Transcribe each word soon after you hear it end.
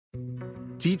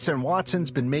Dietz and Watson's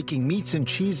been making meats and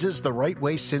cheeses the right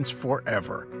way since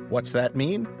forever. What's that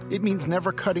mean? It means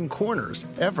never cutting corners,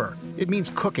 ever. It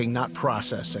means cooking, not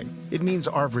processing. It means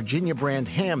our Virginia brand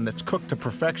ham that's cooked to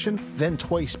perfection, then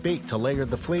twice baked to layer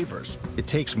the flavors. It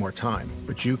takes more time,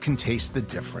 but you can taste the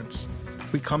difference.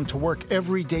 We come to work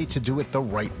every day to do it the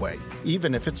right way,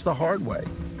 even if it's the hard way.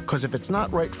 Because if it's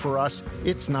not right for us,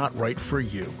 it's not right for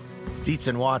you. Dietz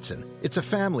and Watson, it's a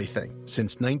family thing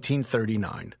since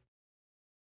 1939.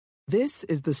 This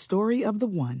is the story of the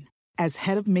one. As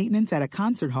head of maintenance at a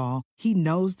concert hall, he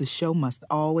knows the show must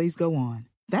always go on.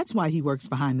 That's why he works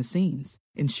behind the scenes,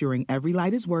 ensuring every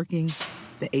light is working,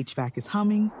 the HVAC is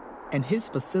humming, and his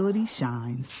facility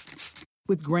shines.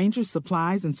 With Grainger's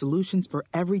supplies and solutions for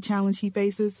every challenge he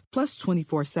faces, plus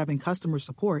 24/7 customer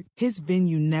support, his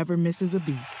venue never misses a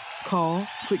beat. Call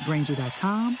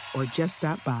quickgrainger.com or just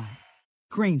stop by.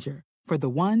 Grainger, for the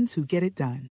ones who get it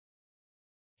done.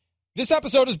 This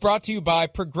episode is brought to you by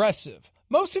Progressive.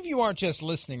 Most of you aren't just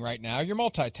listening right now, you're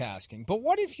multitasking. But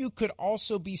what if you could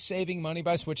also be saving money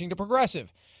by switching to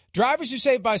Progressive? Drivers who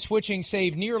save by switching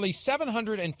save nearly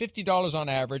 $750 on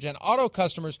average, and auto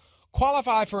customers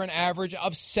qualify for an average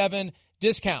of 7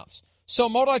 discounts. So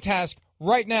multitask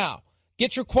right now.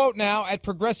 Get your quote now at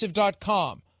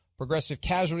Progressive.com. Progressive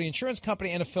Casualty Insurance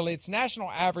Company and affiliates, national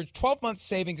average 12-month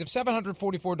savings of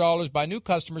 $744 by new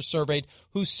customers surveyed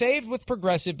who saved with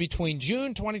Progressive between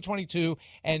June 2022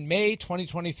 and May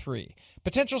 2023.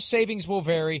 Potential savings will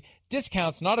vary.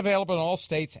 Discounts not available in all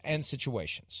states and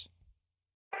situations.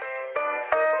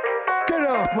 Get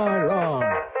off my lawn!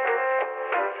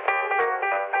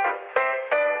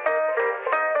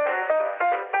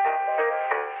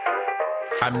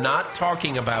 I'm not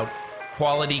talking about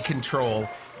quality control.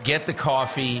 Get the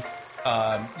coffee,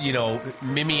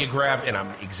 mimeograph, and I'm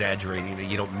exaggerating that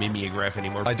you don't mimeograph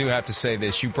anymore. I do have to say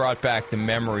this. You brought back the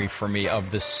memory for me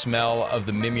of the smell of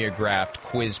the mimeographed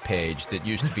quiz page that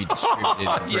used to be distributed in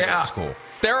grade school.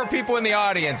 There are people in the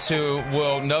audience who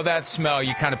will know that smell.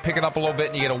 You kind of pick it up a little bit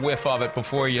and you get a whiff of it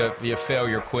before you fail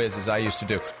your quiz, as I used to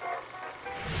do.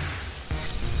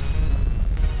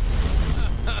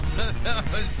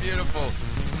 That was beautiful.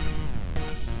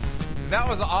 That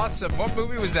was awesome. What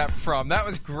movie was that from? That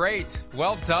was great.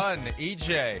 Well done,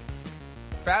 EJ.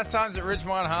 Fast Times at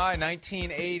Ridgemont High,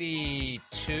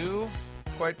 1982,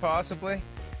 quite possibly.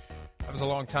 That was a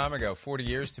long time ago, 40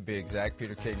 years to be exact.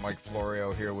 Peter King, Mike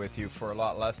Florio here with you for a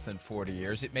lot less than 40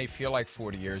 years. It may feel like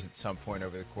 40 years at some point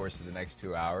over the course of the next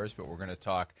 2 hours, but we're going to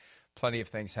talk plenty of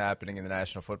things happening in the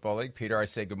National Football League. Peter, I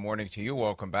say good morning to you.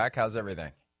 Welcome back. How's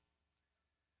everything?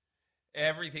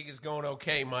 Everything is going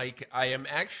okay, Mike. I am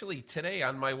actually today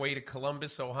on my way to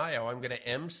Columbus, Ohio. I'm going to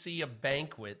MC a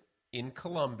banquet in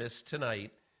Columbus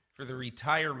tonight for the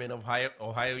retirement of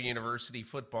Ohio University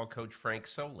football coach Frank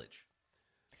Solich.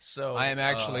 So I am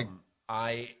actually.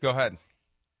 Go ahead.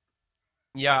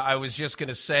 Yeah, I was just going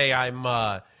to say I'm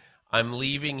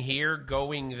leaving here,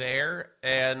 going there,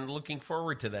 and looking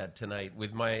forward to that tonight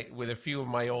with a few of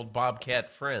my old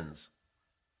Bobcat friends.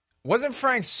 Wasn't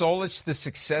Frank Solich the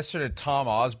successor to Tom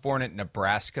Osborne at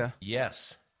Nebraska?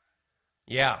 Yes.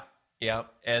 Yeah.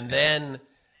 And then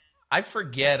I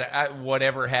forget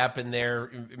whatever happened there.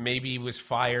 Maybe he was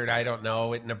fired. I don't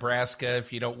know. At Nebraska,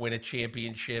 if you don't win a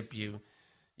championship, you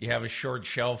have a short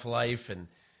shelf life. And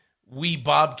we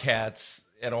Bobcats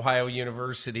at Ohio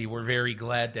University were very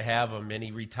glad to have him. And he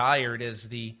retired as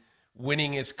the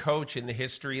winningest coach in the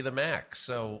history of the MAC.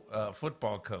 So,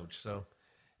 football coach. So,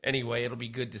 anyway, it'll be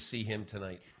good to see him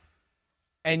tonight.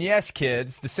 And yes,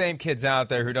 kids, the same kids out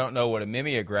there who don't know what a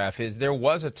mimeograph is, there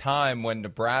was a time when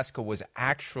Nebraska was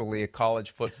actually a college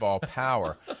football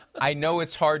power. I know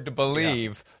it's hard to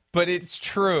believe, but it's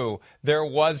true. There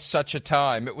was such a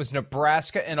time. It was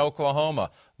Nebraska and Oklahoma.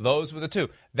 Those were the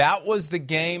two. That was the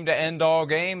game to end all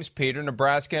games, Peter,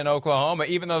 Nebraska and Oklahoma.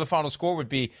 Even though the final score would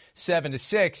be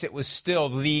 7-6, it was still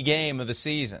the game of the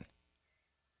season.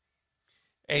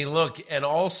 Hey, look, and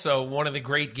also one of the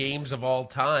great games of all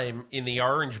time in the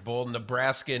Orange Bowl,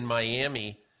 Nebraska and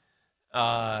Miami,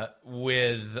 I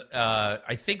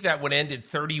think that one ended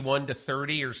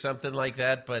 31-30 or something like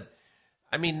that. But,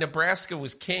 I mean, Nebraska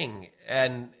was king.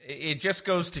 And it just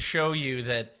goes to show you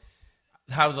that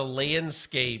how the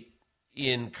landscape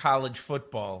in college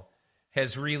football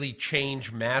has really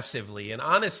changed massively. And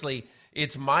honestly,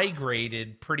 it's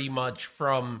migrated pretty much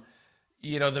from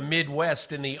the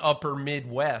Midwest and the upper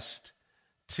Midwest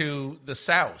to the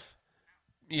South,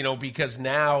 because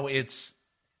now it's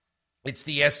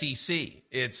the SEC.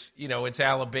 It's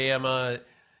Alabama.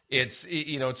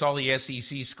 It's all the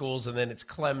SEC schools, and then it's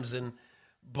Clemson.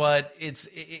 But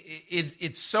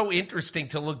it's so interesting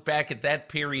to look back at that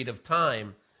period of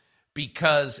time,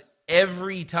 because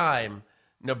every time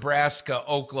Nebraska,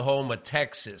 Oklahoma,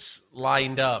 Texas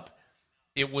lined up,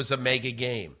 it was a mega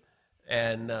game.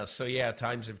 And so, yeah,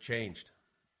 times have changed.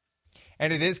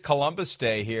 And it is Columbus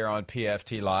Day here on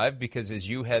PFT Live, because as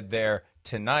you head there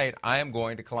tonight, I am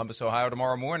going to Columbus, Ohio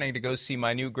tomorrow morning to go see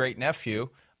my new great-nephew,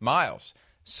 Miles.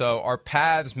 So our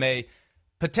paths may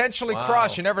potentially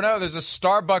cross. You never know. There's a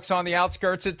Starbucks on the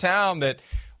outskirts of town that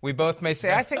we both may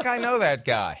say, I think I know that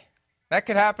guy. That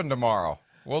could happen tomorrow.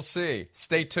 We'll see.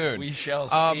 Stay tuned. We shall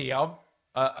see.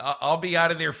 I'll be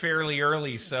out of there fairly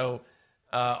early, so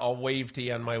I'll wave to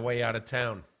you on my way out of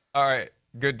town. All right.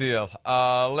 Good deal.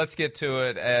 Let's get to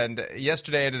it. And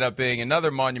yesterday ended up being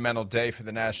another monumental day for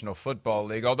the National Football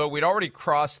League, although we'd already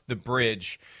crossed the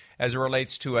bridge as it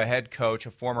relates to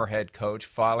a former head coach,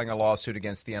 filing a lawsuit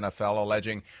against the NFL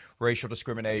alleging racial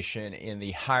discrimination in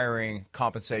the hiring,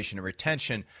 compensation, and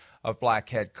retention of black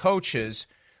head coaches.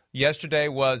 Yesterday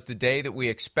was the day that we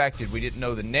expected. We didn't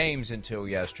know the names until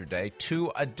yesterday.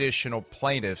 2 additional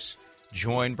plaintiffs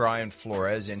joined Brian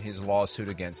Flores in his lawsuit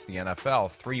against the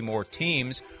NFL. 3 more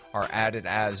teams are added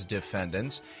as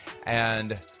defendants.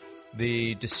 And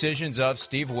the decisions of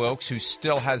Steve Wilks, who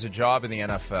still has a job in the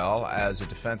NFL as a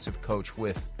defensive coach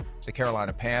with the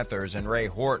Carolina Panthers, and Ray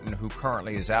Horton, who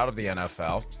currently is out of the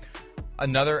NFL.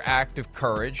 Another act of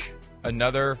courage,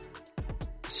 another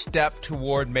step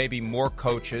toward maybe more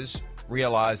coaches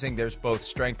realizing there's both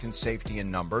strength and safety in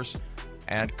numbers,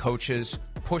 and coaches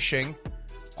pushing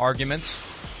arguments,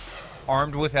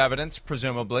 armed with evidence,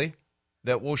 presumably,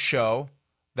 that will show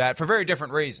that for very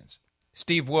different reasons.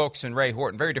 Steve Wilks and Ray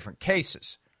Horton, very different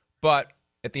cases. But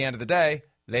at the end of the day,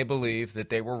 they believe that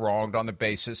they were wronged on the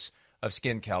basis of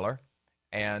skin color.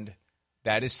 And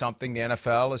that is something the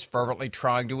NFL is fervently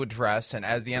trying to address. And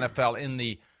as the NFL, in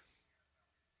the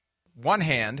one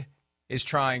hand, is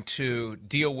trying to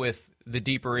deal with the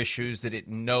deeper issues that it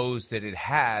knows that it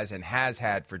has and has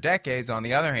had for decades, on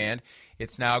the other hand,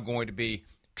 it's now going to be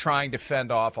trying to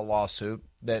fend off a lawsuit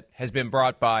that has been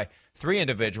brought by 3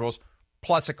 individuals,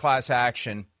 plus a class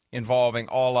action involving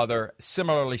all other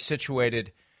similarly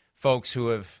situated folks who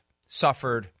have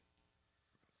suffered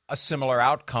a similar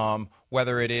outcome,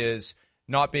 whether it is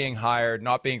not being hired,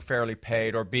 not being fairly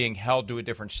paid, or being held to a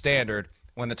different standard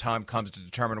when the time comes to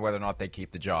determine whether or not they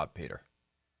keep the job, Peter.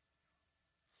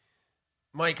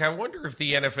 Mike, I wonder if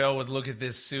the NFL would look at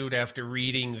this suit after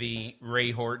reading the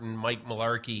Ray Horton, Mike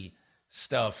Mularkey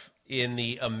stuff in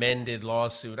the amended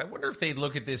lawsuit. I wonder if they'd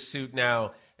look at this suit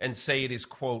now and say it is,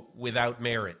 quote, without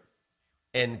merit,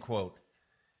 end quote.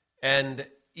 And,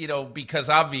 because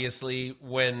obviously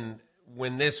when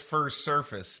this first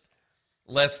surfaced,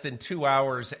 less than 2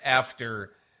 hours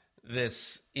after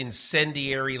this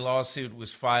incendiary lawsuit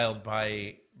was filed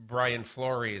by Brian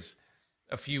Flores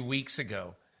a few weeks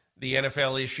ago, the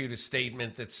NFL issued a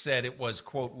statement that said it was,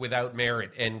 quote, without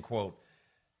merit, end quote.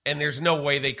 And there's no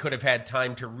way they could have had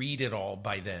time to read it all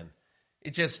by then.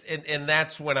 It just, and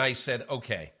that's when I said,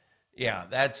 okay, yeah,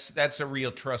 that's a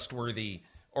real trustworthy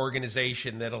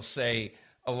organization that'll say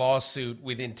a lawsuit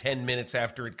within 10 minutes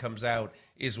after it comes out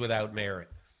is without merit.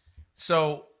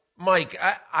 So, Mike,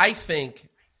 I think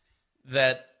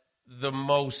that the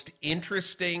most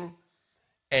interesting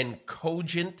and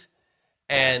cogent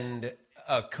and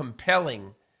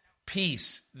compelling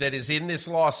piece that is in this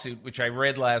lawsuit, which I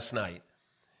read last night,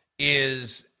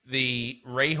 is the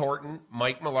Ray Horton,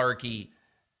 Mike Mularkey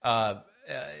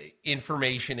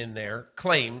information in there,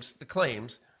 the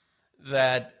claims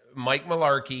that Mike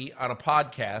Mularkey on a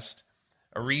podcast,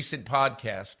 a recent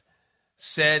podcast,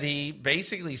 he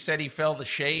basically said he felt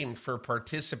ashamed for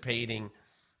participating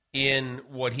in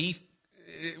what he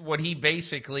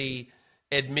basically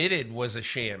admitted was a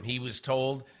sham. He was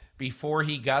told before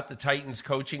he got the Titans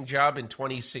coaching job in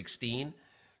 2016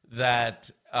 that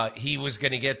he was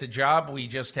going to get the job. We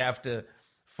just have to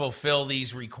fulfill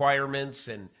these requirements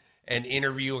and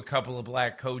interview a couple of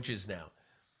black coaches now.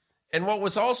 And what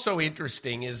was also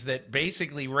interesting is that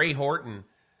basically Ray Horton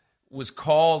was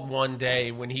called one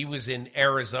day when he was in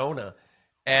Arizona,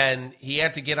 and he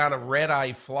had to get on a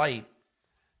red-eye flight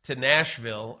to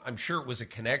Nashville. I'm sure it was a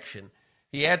connection.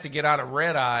 He had to get on a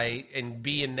red-eye and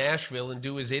be in Nashville and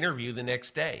do his interview the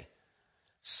next day.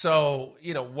 So,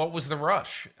 what was the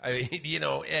rush? I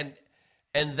mean,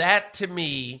 and that, to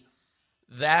me,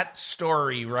 that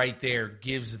story right there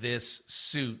gives this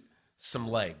suit some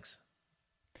legs.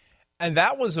 And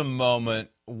that was a moment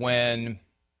when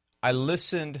I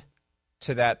listened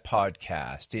to that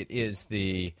podcast. It is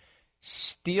the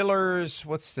Steelers,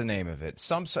 what's the name of it? The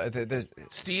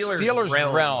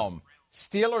Steelers Realm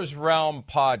Steelers Realm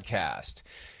podcast.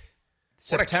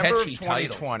 What September a of catchy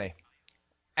 2020. title.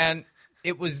 And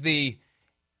it was the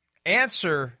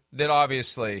answer that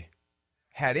obviously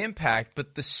had impact,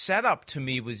 but the setup to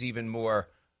me was even more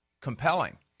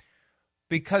compelling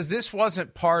because this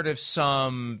wasn't part of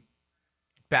some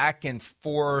back and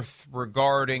forth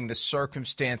regarding the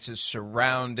circumstances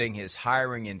surrounding his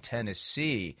hiring in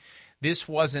Tennessee. This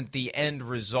wasn't the end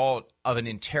result of an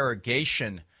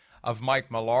interrogation of Mike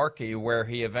Mularkey where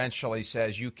he eventually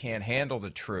says, you can't handle the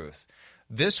truth.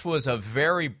 This was a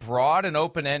very broad and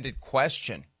open-ended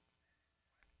question.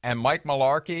 And Mike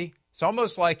Mularkey, it's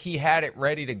almost like he had it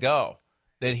ready to go,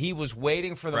 that he was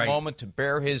waiting for the moment to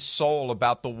bare his soul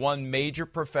about the one major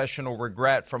professional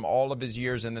regret from all of his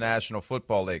years in the National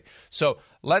Football League. So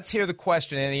let's hear the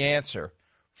question and the answer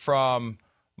from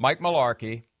Mike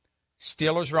Mularkey,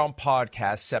 Steelers Realm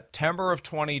podcast, September of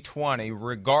 2020,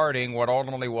 regarding what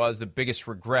ultimately was the biggest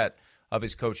regret of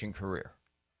his coaching career.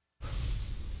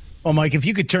 Well, Mike, if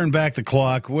you could turn back the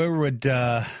clock, where would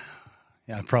I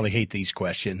probably hate these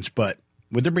questions, but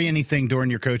would there be anything during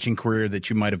your coaching career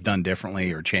that you might have done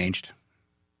differently or changed?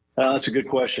 That's a good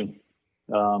question.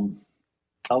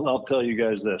 I'll tell you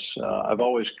guys this. I've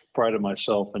always prided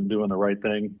myself in doing the right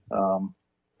thing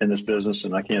in this business,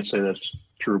 and I can't say that's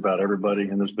true about everybody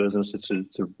in this business.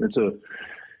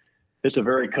 It's a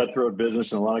very cutthroat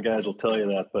business, and a lot of guys will tell you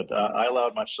that. But I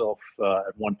allowed myself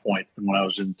at one point when I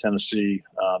was in Tennessee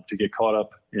to get caught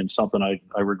up in something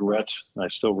I regret. And I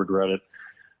still regret it.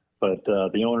 But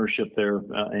the ownership there,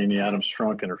 Amy Adams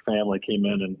Strunk and her family came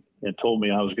in and told me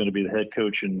I was going to be the head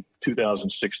coach in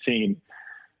 2016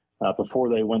 before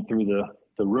they went through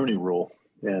the Rooney Rule.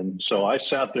 And so I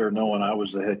sat there knowing I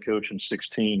was the head coach in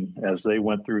 16 as they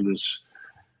went through this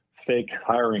fake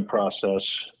hiring process,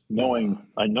 knowing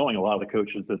a lot of the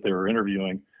coaches that they were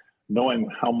interviewing, knowing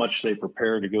how much they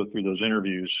prepared to go through those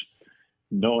interviews,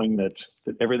 knowing that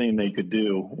everything they could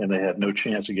do, and they had no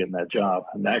chance of getting that job.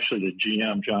 And actually the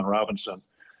GM, John Robinson,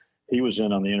 he was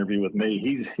in on the interview with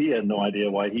me. He had no idea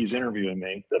why he's interviewing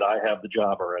me, that I have the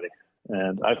job already.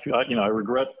 And I feel, I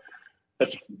regret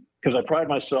that's because I pride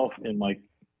myself in my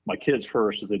kids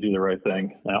first, that they do the right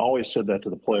thing. And I always said that to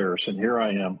the players, and here I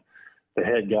am, the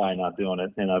head guy, not doing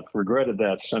it. And I've regretted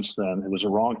that since then. It was a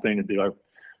wrong thing to do.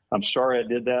 I'm sorry I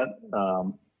did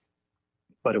that.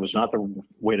 But it was not the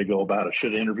way to go about it.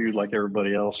 Should have interviewed like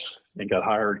everybody else and got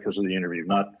hired because of the interview,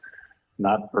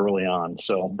 not early on.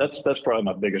 So that's probably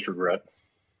my biggest regret.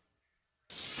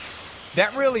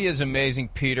 That really is amazing,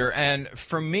 Peter. And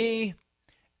for me,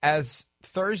 as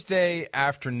Thursday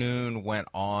afternoon went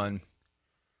on,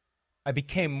 I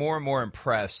became more and more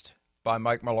impressed by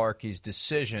Mike Mularkey's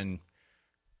decision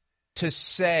to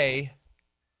say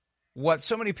what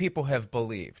so many people have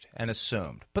believed and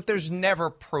assumed, but there's never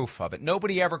proof of it.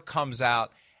 Nobody ever comes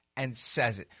out and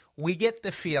says it. We get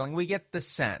the feeling, we get the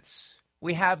sense,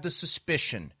 we have the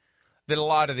suspicion that a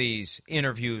lot of these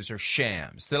interviews are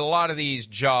shams, that a lot of these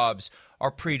jobs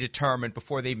are predetermined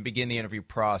before they even begin the interview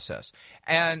process.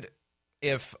 And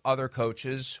if other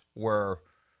coaches were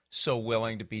so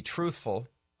willing to be truthful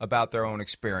about their own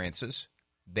experiences,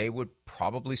 they would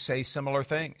probably say similar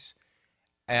things.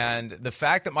 And the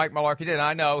fact that Mike Mularkey did,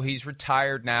 I know he's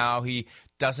retired now. He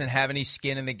doesn't have any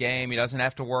skin in the game. He doesn't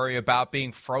have to worry about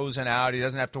being frozen out. He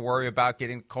doesn't have to worry about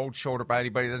getting cold shouldered by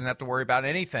anybody. He doesn't have to worry about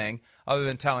anything other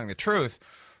than telling the truth.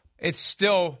 It's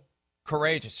still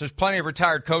courageous. There's plenty of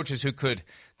retired coaches who could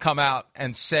come out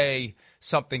and say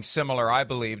something similar, I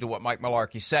believe, to what Mike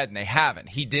Mularkey said, and they haven't.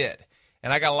 He did.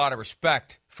 And I got a lot of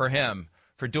respect for him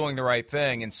for doing the right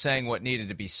thing and saying what needed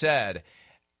to be said.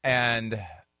 And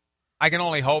I can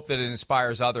only hope that it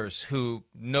inspires others who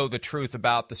know the truth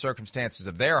about the circumstances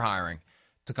of their hiring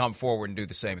to come forward and do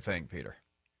the same thing, Peter.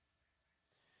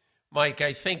 Mike,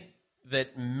 I think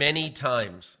that many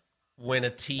times when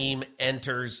a team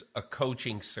enters a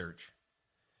coaching search,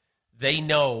 they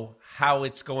know how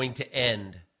it's going to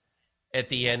end at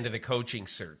the end of the coaching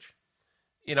search.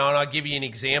 And I'll give you an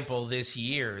example this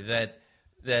year that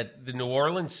the New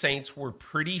Orleans Saints were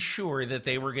pretty sure that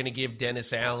they were going to give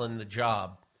Dennis Allen the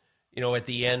job, at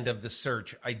the end of the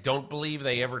search. I don't believe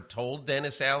they ever told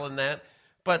Dennis Allen that,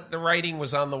 but the writing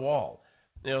was on the wall.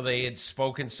 They had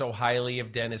spoken so highly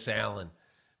of Dennis Allen.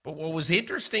 But what was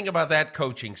interesting about that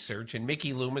coaching search, and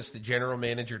Mickey Loomis, the general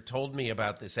manager, told me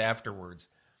about this afterwards,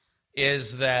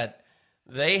 is that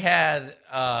they had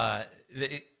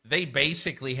they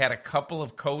basically had a couple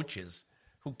of coaches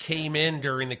who came in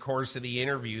during the course of the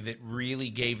interview that really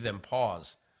gave them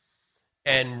pause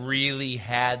and really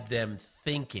had them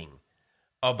thinking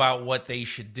about what they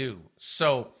should do.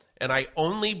 So, and I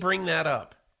only bring that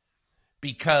up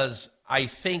because I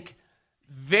think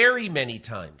very many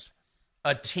times,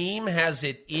 a team has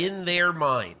it in their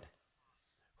mind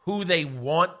who they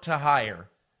want to hire,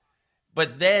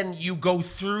 but then you go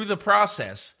through the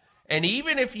process, and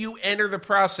even if you enter the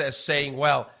process saying,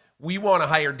 well, we want to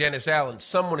hire Dennis Allen,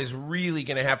 someone is really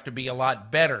going to have to be a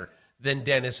lot better than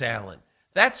Dennis Allen.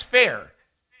 That's fair.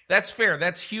 That's fair.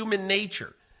 That's human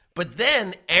nature. But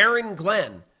then Aaron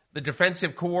Glenn, the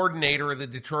defensive coordinator of the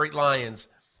Detroit Lions,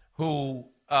 who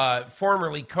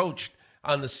formerly coached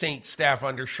on the Saints staff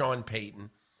under Sean Payton,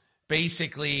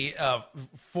 basically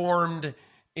formed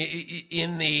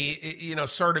in the,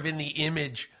 sort of in the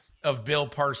image of Bill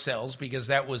Parcells, because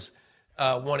that was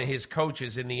one of his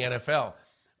coaches in the NFL.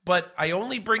 But I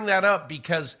only bring that up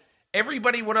because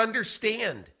everybody would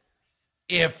understand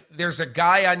if there's a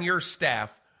guy on your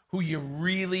staff who you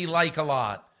really like a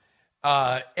lot,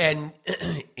 and,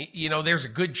 there's a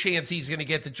good chance he's going to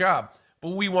get the job,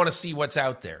 but we want to see what's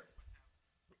out there.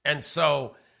 And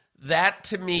so that,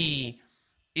 to me,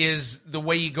 is the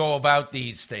way you go about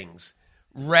these things,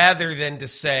 rather than to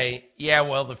say, yeah,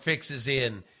 well, the fix is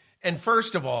in. And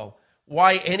first of all,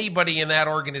 why anybody in that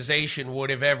organization would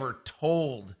have ever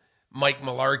told Mike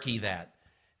Mularkey that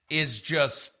is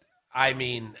just, I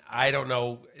don't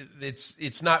know.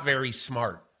 It's not very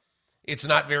smart. It's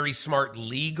not very smart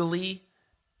legally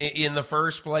in the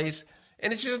first place.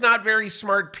 And it's just not very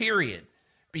smart, period.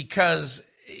 Because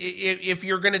if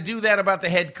you're going to do that about the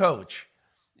head coach,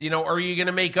 are you going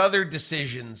to make other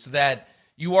decisions that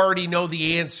you already know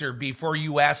the answer before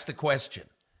you ask the question?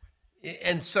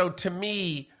 And so to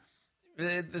me,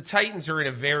 the Titans are in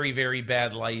a very, very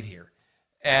bad light here.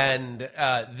 And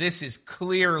this is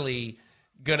clearly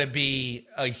going to be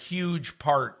a huge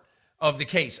part of the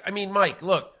case. Mike,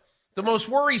 look, the most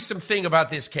worrisome thing about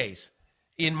this case,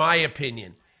 in my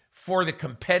opinion, for the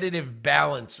competitive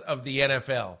balance of the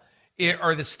NFL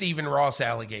are the Stephen Ross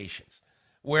allegations,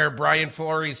 where Brian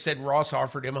Flores said Ross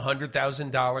offered him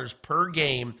 $100,000 per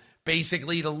game,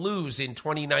 basically to lose in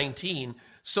 2019,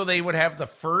 so they would have the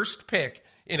first pick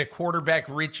in a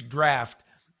quarterback-rich draft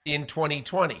in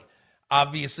 2020.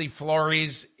 Obviously,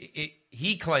 Flores,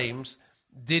 he claims,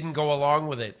 didn't go along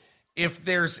with it. If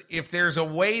there's a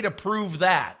way to prove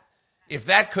that, if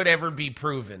that could ever be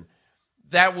proven,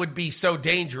 that would be so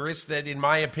dangerous that, in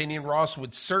my opinion, Ross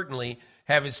would certainly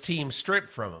have his team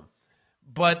stripped from him.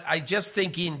 But I just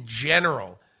think in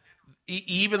general,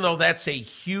 even though that's a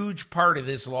huge part of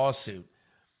this lawsuit,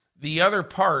 the other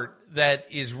part that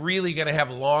is really going to have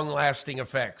long-lasting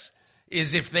effects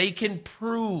is if they can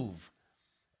prove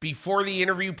before the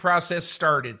interview process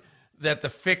started that the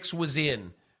fix was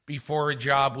in before a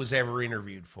job was ever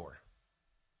interviewed for.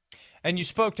 And you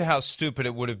spoke to how stupid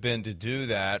it would have been to do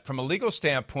that. From a legal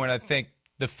standpoint, I think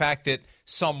the fact that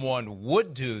someone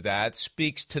would do that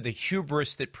speaks to the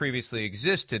hubris that previously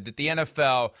existed, that the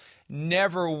NFL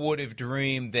never would have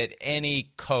dreamed that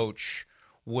any coach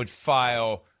would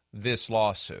file this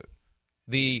lawsuit.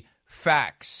 The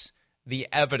facts, the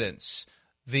evidence,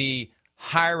 the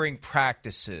hiring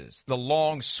practices, the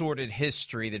long sordid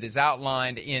history that is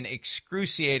outlined in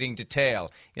excruciating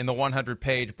detail in the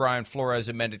 100-page Brian Flores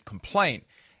amended complaint.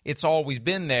 It's always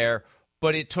been there,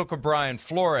 but it took a Brian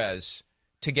Flores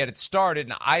to get it started,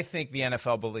 and I think the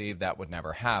NFL believed that would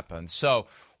never happen. So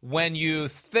when you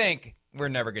think we're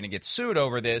never going to get sued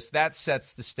over this, that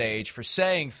sets the stage for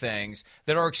saying things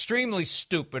that are extremely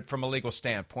stupid from a legal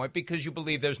standpoint because you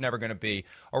believe there's never going to be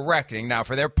a reckoning. Now,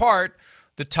 for their part,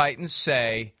 the Titans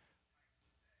say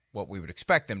what we would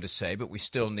expect them to say, but we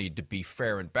still need to be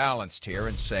fair and balanced here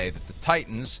and say that the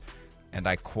Titans, and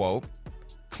I quote,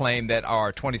 claim that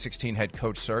our 2016 head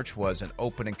coach search was an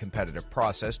open and competitive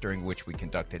process during which we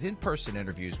conducted in-person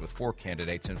interviews with 4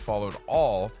 candidates and followed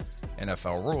all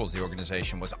NFL rules. The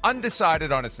organization was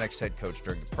undecided on its next head coach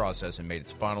during the process and made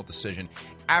its final decision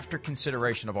after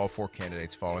consideration of all 4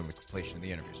 candidates following the completion of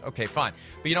the interviews. Okay, fine.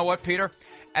 But you know what, Peter?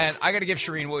 And I got to give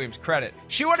Shireen Williams credit.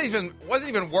 She wasn't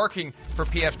even working for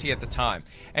PFT at the time.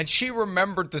 And she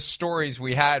remembered the stories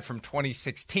we had from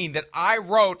 2016 that I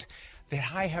wrote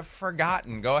that I have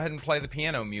forgotten. Go ahead and play the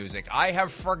piano music. I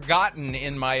have forgotten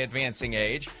in my advancing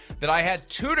age that I had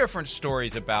 2 different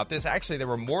stories about this. Actually, there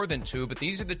were more than 2, but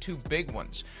these are the 2 big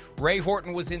ones. Ray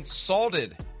Horton was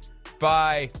insulted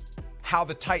by how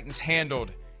the Titans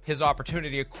handled his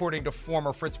opportunity, according to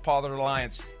former Fritz Pollard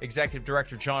Alliance Executive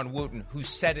Director John Wooten, who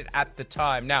said it at the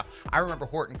time. Now, I remember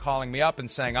Horton calling me up and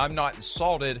saying, I'm not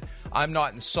insulted, and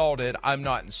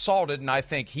I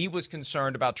think he was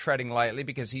concerned about treading lightly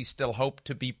because he still hoped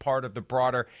to be part of the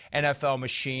broader NFL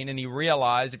machine, and he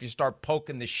realized if you start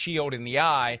poking the shield in the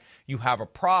eye, you have a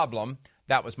problem.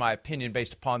 That was my opinion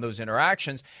based upon those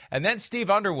interactions. And then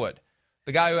Steve Underwood,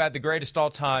 the guy who had the greatest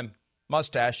all-time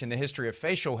mustache in the history of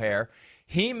facial hair,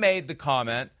 he made the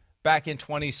comment back in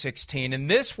 2016. And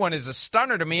this one is a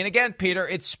stunner to me. And again, Peter,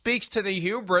 it speaks to the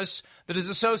hubris that is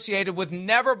associated with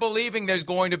never believing there's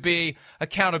going to be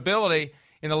accountability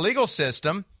in the legal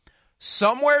system.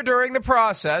 Somewhere during the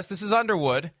process, this is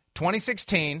Underwood,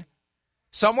 2016,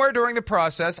 somewhere during the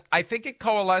process, I think it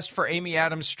coalesced for Amy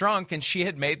Adams Strunk, and she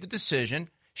had made the decision.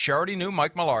 She already knew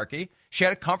Mike Mularkey. She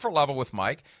had a comfort level with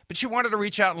Mike, but she wanted to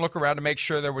reach out and look around to make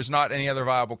sure there was not any other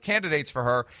viable candidates for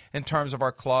her in terms of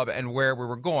our club and where we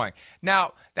were going.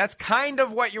 Now, that's kind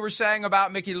of what you were saying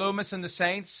about Mickey Loomis and the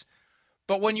Saints,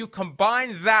 but when you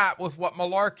combine that with what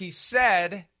Mularkey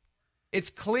said, it's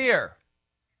clear.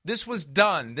 This was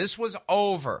done. This was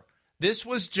over. This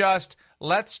was just,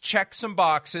 let's check some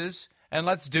boxes and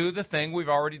let's do the thing we've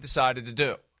already decided to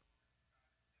do.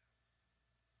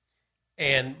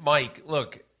 And, Mike,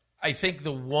 look, I think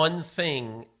the one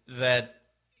thing that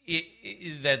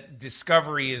that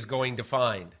Discovery is going to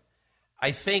find,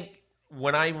 I think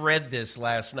when I read this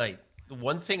last night, the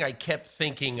one thing I kept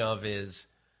thinking of is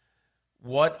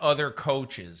what other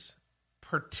coaches,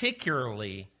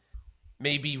 particularly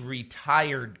maybe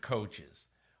retired coaches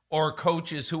or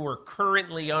coaches who are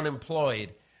currently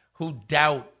unemployed, who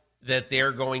doubt that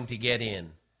they're going to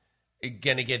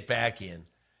get back in.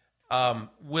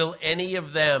 Will any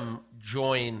of them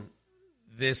join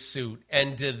this suit,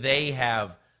 and do they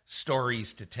have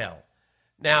stories to tell?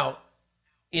 Now,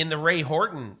 in the Ray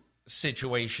Horton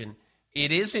situation,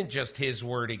 it isn't just his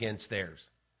word against theirs.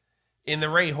 In the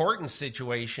Ray Horton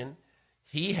situation,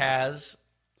 he has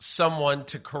someone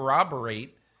to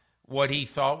corroborate what he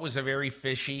thought was a very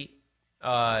fishy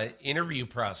interview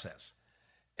process.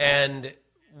 And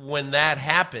when that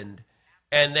happened,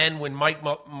 and then when Mike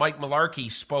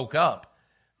Mularkey spoke up,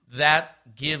 that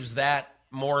gives that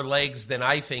more legs than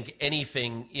I think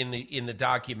anything in the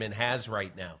document has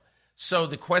right now. So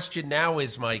the question now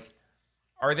is, Mike,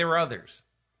 are there others?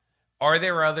 Are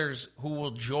there others who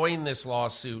will join this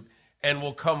lawsuit and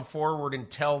will come forward and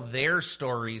tell their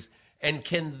stories? And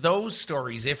can those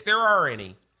stories, if there are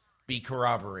any, be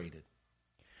corroborated?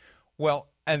 Well,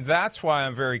 and that's why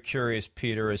I'm very curious,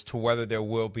 Peter, as to whether there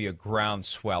will be a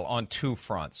groundswell on two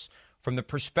fronts. From the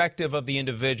perspective of the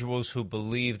individuals who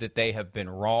believe that they have been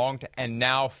wronged and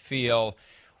now feel,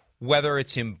 whether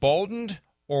it's emboldened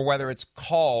or whether it's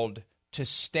called to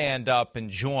stand up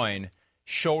and join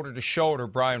shoulder to shoulder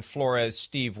Brian Flores,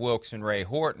 Steve Wilks, and Ray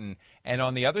Horton. And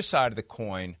on the other side of the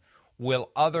coin, will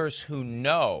others who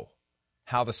know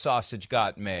how the sausage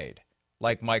got made,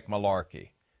 like Mike Mularkey,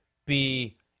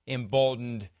 be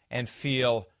emboldened and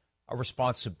feel a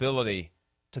responsibility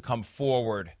to come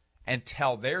forward and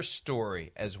tell their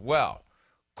story as well?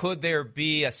 Could there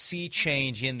be a sea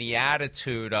change in the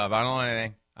attitude of, I don't know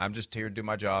anything, I'm just here to do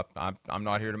my job, I'm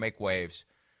not here to make waves?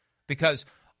 Because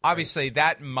obviously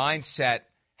that mindset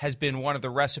has been one of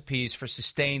the recipes for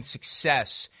sustained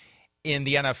success in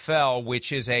the NFL,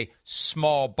 which is a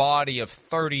small body of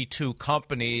 32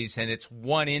 companies, and it's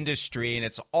one industry, and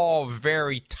it's all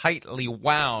very tightly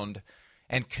wound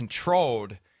and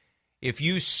controlled. If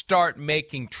you start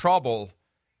making trouble,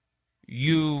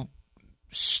 you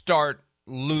start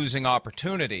losing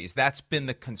opportunities. That's been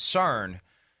the concern.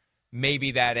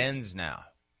 Maybe that ends now.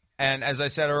 And as I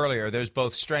said earlier, there's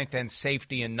both strength and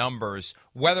safety in numbers,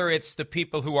 whether it's the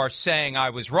people who are saying I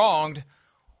was wronged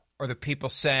or the people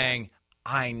saying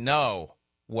I know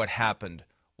what happened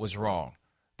was wrong.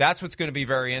 That's what's going to be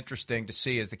very interesting to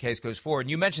see as the case goes forward.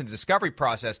 And you mentioned the discovery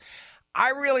process. I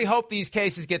really hope these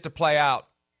cases get to play out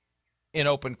in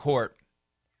open court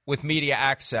with media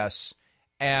access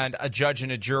and a judge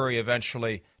and a jury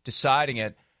eventually deciding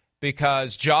it,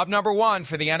 because job number one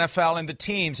for the NFL and the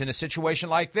teams in a situation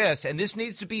like this, and this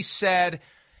needs to be said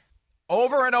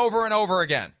over and over and over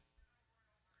again,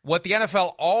 what the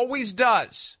NFL always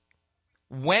does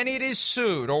when it is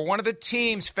sued or one of the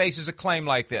teams faces a claim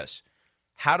like this,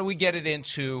 how do we get it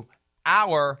into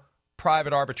our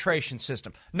private arbitration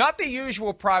system? Not the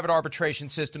usual private arbitration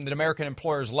system that American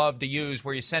employers love to use,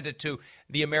 where you send it to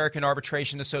the American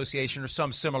Arbitration Association or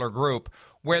some similar group,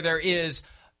 where there is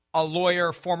a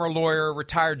lawyer, former lawyer,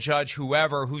 retired judge,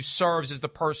 whoever, who serves as the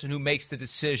person who makes the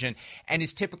decision and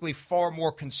is typically far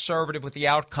more conservative with the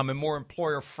outcome and more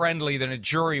employer-friendly than a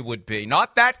jury would be.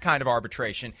 Not that kind of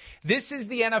arbitration. This is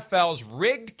the NFL's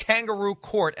rigged kangaroo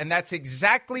court, and that's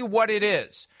exactly what it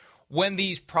is when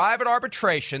these private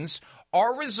arbitrations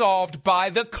are resolved by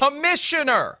the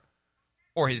commissioner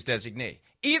or his designee.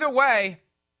 Either way,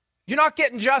 you're not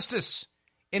getting justice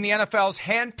in the NFL's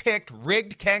hand-picked,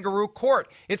 rigged kangaroo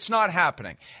court. It's not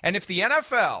happening. And if the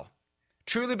NFL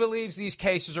truly believes these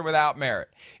cases are without merit,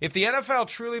 if the NFL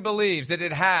truly believes that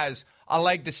it has a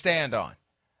leg to stand on,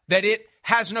 that it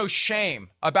has no shame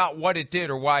about what it did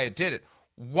or why it did it,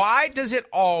 why does it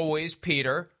always,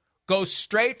 Peter, go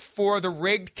straight for the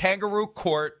rigged kangaroo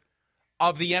court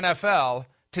of the NFL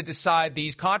to decide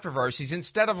these controversies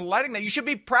instead of letting them? You should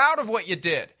be proud of what you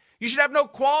did. You should have no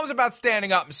qualms about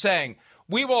standing up and saying,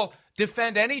 we will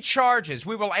defend any charges.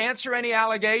 We will answer any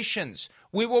allegations.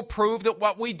 We will prove that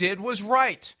what we did was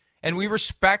right. And we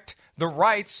respect the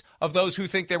rights of those who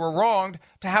think they were wronged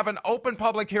to have an open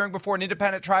public hearing before an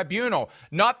independent tribunal,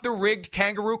 not the rigged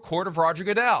kangaroo court of Roger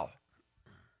Goodell.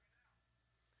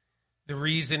 The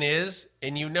reason is,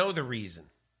 and you know the reason,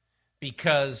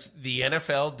 because the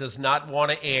NFL does not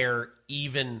want to air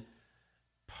even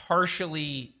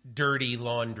partially dirty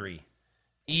laundry,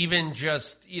 even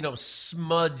just,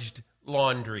 smudged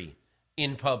laundry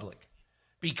in public.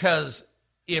 Because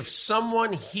if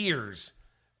someone hears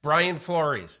Brian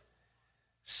Flores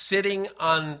sitting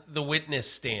on the witness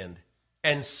stand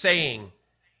and saying,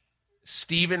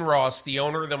 Stephen Ross, the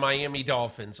owner of the Miami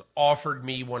Dolphins, offered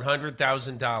me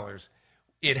 $100,000.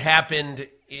 It happened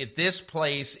at this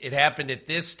place. It happened at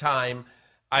this time.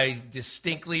 I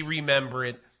distinctly remember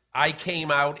it. I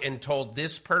came out and told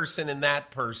this person and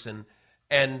that person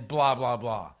and blah, blah,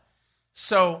 blah.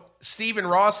 So Stephen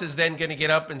Ross is then going to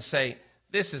get up and say,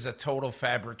 this is a total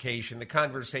fabrication. The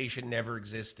conversation never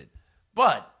existed.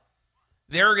 But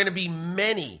there are going to be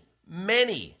many,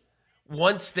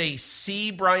 once they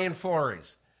see Brian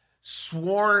Flores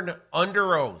sworn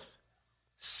under oath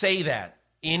say that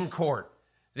in court,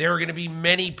 there are going to be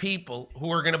many people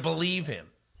who are going to believe him.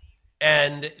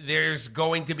 And there's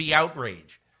going to be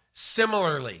outrage.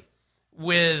 Similarly,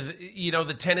 with,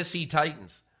 the Tennessee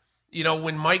Titans,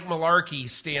 when Mike Mularkey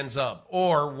stands up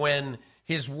or when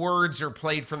his words are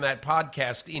played from that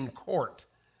podcast in court,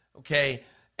 okay,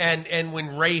 and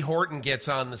when Ray Horton gets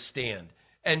on the stand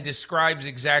and describes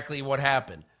exactly what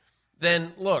happened,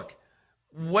 then look,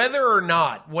 whether or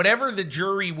not, whatever the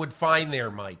jury would find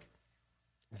there, Mike,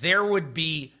 there would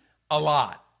be a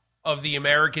lot of the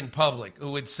American public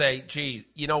who would say, geez,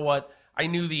 you know what? I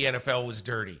knew the NFL was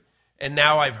dirty, and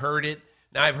now I've heard it.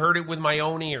 Now I've heard it with my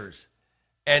own ears,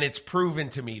 and it's proven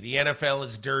to me the NFL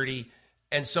is dirty,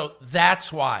 and so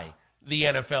that's why the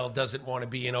NFL doesn't want to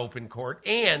be in open court,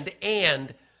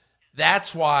 and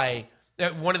that's why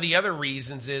one of the other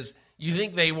reasons is you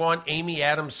think they want Amy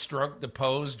Adams Strunk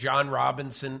deposed, John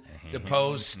Robinson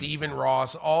deposed, Stephen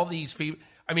Ross, all these people.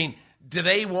 I mean, do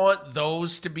they want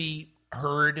those to be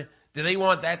heard? Do they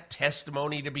want that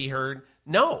testimony to be heard?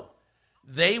 No.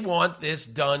 They want this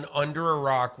done under a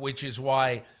rock, which is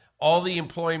why all the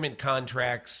employment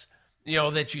contracts,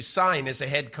 that you sign as a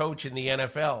head coach in the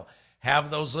NFL have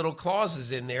those little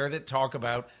clauses in there that talk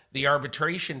about the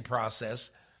arbitration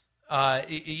process,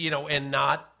 and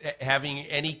not having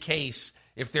any case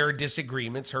if there are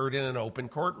disagreements heard in an open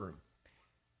courtroom.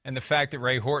 And the fact that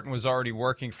Ray Horton was already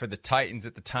working for the Titans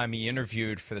at the time he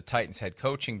interviewed for the Titans head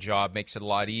coaching job makes it a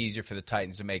lot easier for the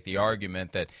Titans to make the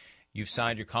argument that you've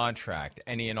signed your contract.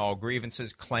 Any and all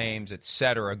grievances, claims,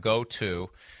 etc. go to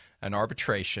an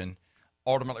arbitration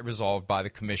ultimately resolved by the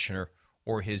commissioner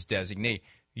or his designee.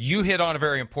 You hit on a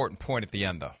very important point at the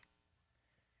end, though.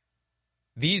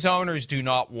 These owners do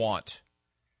not want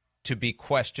to be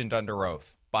questioned under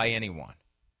oath by anyone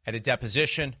at a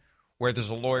deposition where there's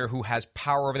a lawyer who has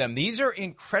power over them. These are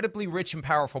incredibly rich and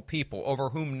powerful people over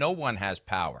whom no one has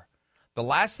power. The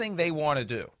last thing they want to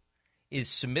do is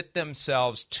submit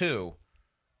themselves to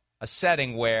a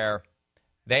setting where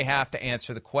they have to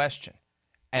answer the question,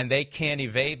 and they can't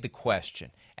evade the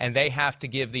question, and they have to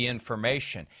give the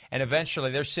information. And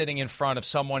eventually they're sitting in front of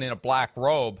someone in a black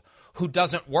robe who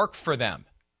doesn't work for them.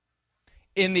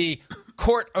 In the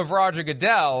court of Roger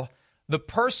Goodell, the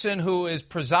person who is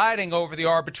presiding over the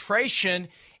arbitration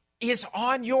is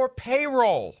on your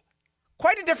payroll.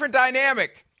 Quite a different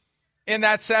dynamic in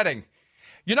that setting.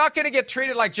 You're not going to get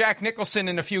treated like Jack Nicholson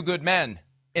in A Few Good Men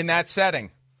in that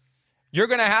setting. You're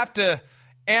going to have to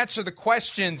answer the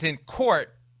questions in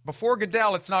court. Before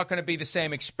Goodell, it's not going to be the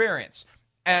same experience.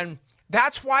 And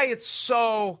that's why it's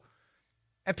so...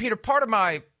 And Peter, part of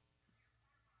my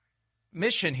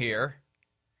mission here,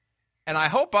 and I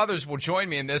hope others will join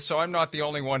me in this so I'm not the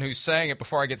only one who's saying it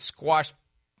before I get squashed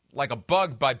like a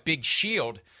bug by Big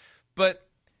Shield, but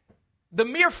the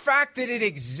mere fact that it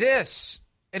exists,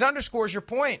 it underscores your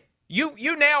point.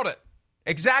 You nailed it.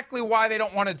 Exactly why they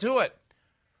don't want to do it.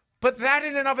 But that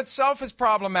in and of itself is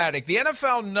problematic. The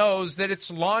NFL knows that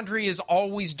its laundry is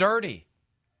always dirty.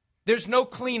 There's no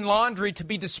clean laundry to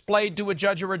be displayed to a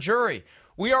judge or a jury.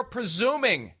 We are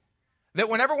presuming that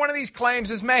whenever one of these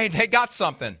claims is made, they got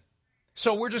something.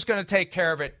 So we're just going to take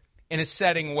care of it in a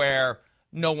setting where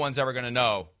no one's ever going to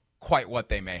know quite what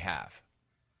they may have.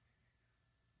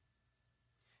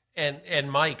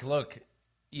 And Mike, look,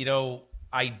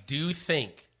 I do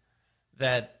think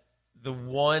that the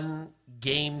one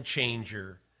game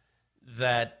changer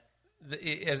that,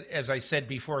 as I said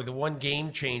before, the one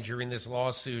game changer in this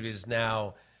lawsuit is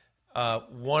now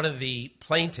one of the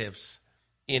plaintiffs,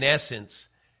 in essence,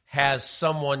 has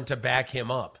someone to back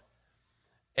him up.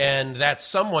 And that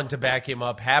someone to back him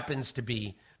up happens to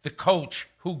be the coach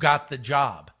who got the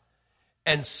job.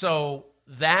 And so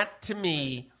that, to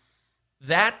me,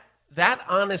 that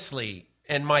honestly,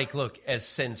 and Mike, look, as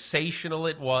sensational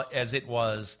as it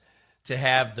was to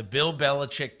have the Bill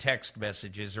Belichick text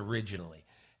messages originally,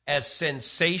 as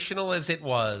sensational as it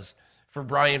was for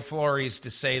Brian Flores to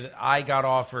say that I got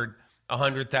offered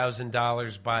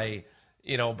 $100,000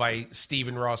 by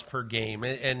Stephen Ross per game,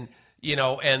 and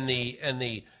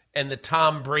the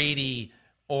Tom Brady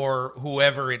or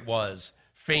whoever it was,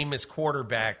 famous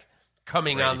quarterback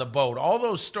coming on the boat. All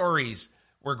those stories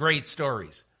were great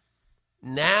stories.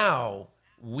 Now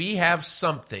we have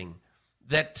something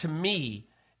that, to me,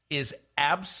 is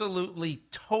absolutely,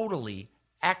 totally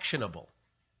actionable.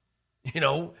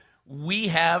 We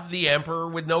have the emperor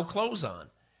with no clothes on.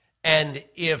 And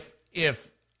if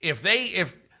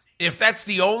that's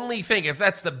the only thing, if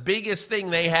that's the biggest thing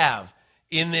they have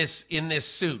in this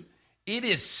suit, it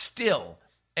is still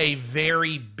a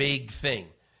very big thing.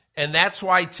 And that's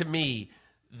why, to me,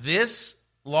 this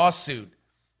lawsuit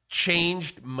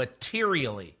changed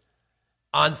materially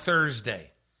on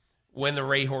Thursday when the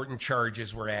Ray Horton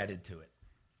charges were added to it.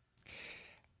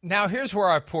 Now, here's where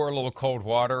I pour a little cold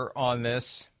water on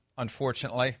this,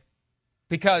 unfortunately,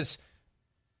 because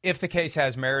if the case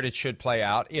has merit, it should play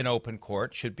out in open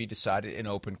court, should be decided in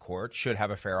open court, should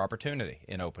have a fair opportunity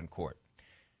in open court.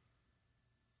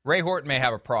 Ray Horton may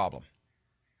have a problem.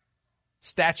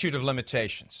 Statute of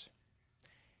limitations.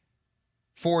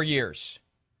 4 years.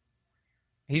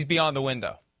 He's beyond the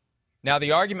window. Now,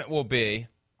 the argument will be,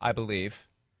 I believe,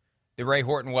 that Ray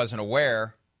Horton wasn't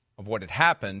aware of what had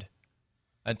happened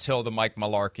until the Mike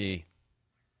Mularkey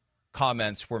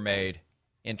comments were made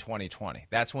in 2020.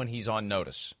 That's when he's on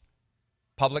notice.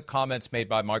 Public comments made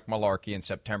by Mike Mularkey in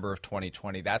September of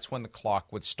 2020. That's when the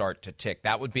clock would start to tick.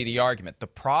 That would be the argument. The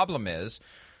problem is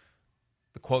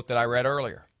the quote that I read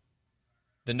earlier.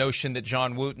 The notion that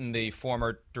John Wooten, the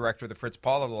former director of the Fritz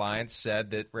Pollard Alliance,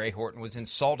 said that Ray Horton was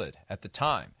insulted at the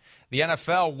time. The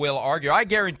NFL will argue. I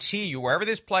guarantee you, wherever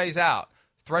this plays out,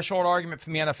 threshold argument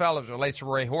from the NFL as it relates to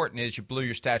Ray Horton is you blew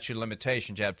your statute of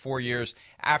limitations. You had 4 years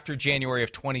after January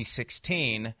of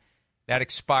 2016. That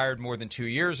expired more than 2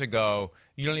 years ago.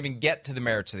 You don't even get to the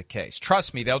merits of the case.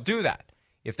 Trust me, they'll do that.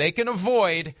 If they can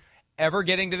avoid ever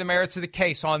getting to the merits of the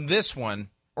case on this one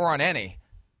or on any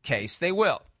case, they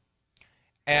will.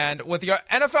 And what the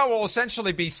NFL will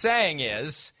essentially be saying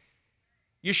is,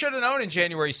 you should have known in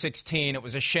January 16 it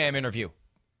was a sham interview,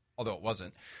 although it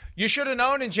wasn't. You should have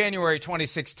known in January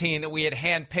 2016 that we had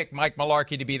handpicked Mike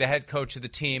Mularkey to be the head coach of the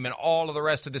team, and all of the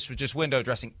rest of this was just window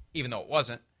dressing, even though it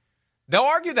wasn't. They'll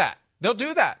argue that. They'll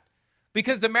do that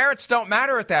because the merits don't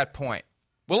matter at that point.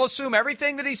 We'll assume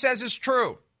everything that he says is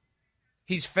true.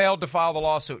 He's failed to file the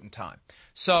lawsuit in time.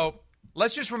 So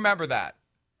let's just remember that.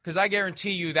 Because I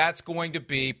guarantee you that's going to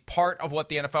be part of what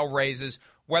the NFL raises,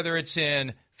 whether it's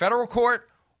in federal court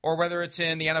or whether it's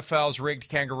in the NFL's rigged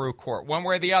kangaroo court. One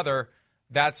way or the other,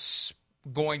 that's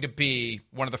going to be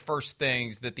one of the first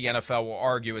things that the NFL will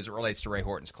argue as it relates to Ray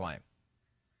Horton's claim.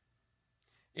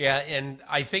 Yeah, and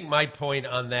I think my point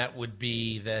on that would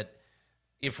be that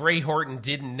if Ray Horton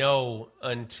didn't know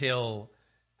until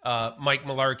Mike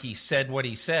Mularkey said what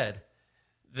he said,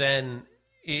 then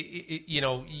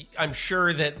I'm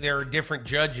sure that there are different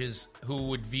judges who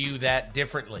would view that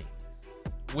differently,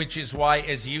 which is why,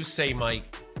 as you say,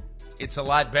 Mike, it's a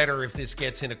lot better if this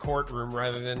gets in a courtroom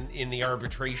rather than in the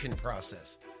arbitration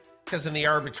process. Because in the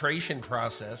arbitration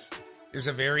process, there's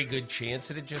a very good chance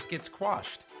that it just gets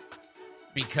quashed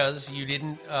because you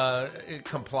didn't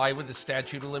comply with the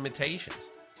statute of limitations.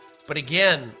 But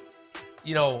again,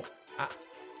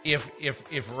 if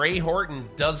Ray Horton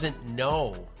doesn't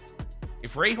know,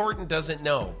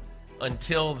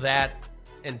 until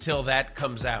that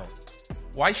comes out,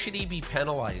 why should he be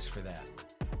penalized for that?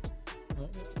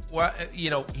 Well,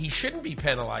 he shouldn't be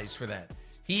penalized for that.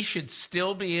 He should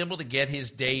still be able to get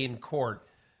his day in court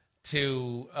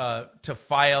to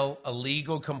file a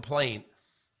legal complaint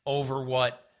over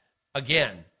what,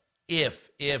 again,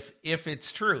 if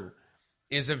it's true,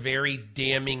 is a very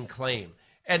damning claim.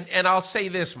 And I'll say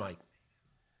this, Mike.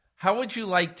 how would you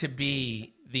like to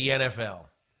be the NFL,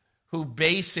 who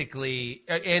basically,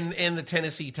 and the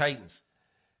Tennessee Titans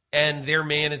and their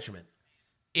management,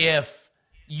 if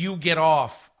you get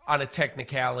off on a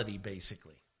technicality,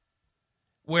 basically,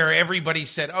 where everybody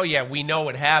said, oh, yeah, we know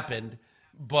it happened,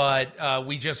 but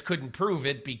we just couldn't prove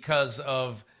it because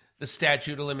of the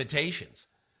statute of limitations.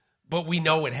 But we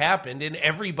know it happened, and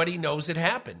everybody knows it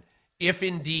happened. If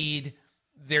indeed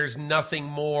there's nothing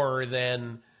more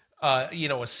than,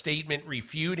 a statement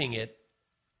refuting it,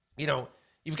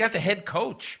 you've got the head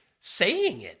coach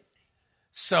saying it.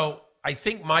 So I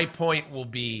think my point will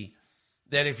be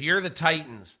that if you're the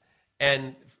Titans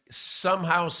and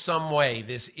somehow, some way,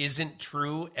 this isn't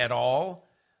true at all,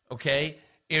 okay,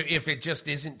 if it just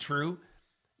isn't true,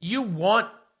 you want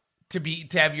to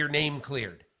have your name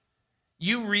cleared.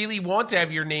 You really want to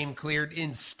have your name cleared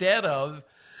instead of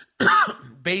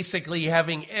basically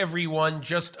having everyone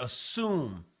just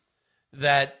assume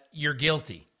that you're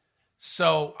guilty.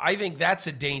 So I think that's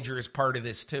a dangerous part of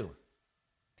this too.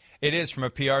 It is from a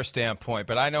PR standpoint,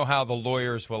 but I know how the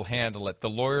lawyers will handle it.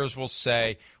 The lawyers will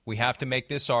say, we have to make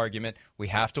this argument, we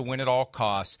have to win at all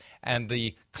costs, and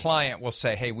the client will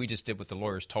say, hey, we just did what the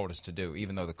lawyers told us to do,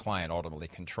 even though the client ultimately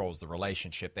controls the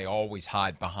relationship. They always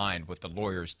hide behind what the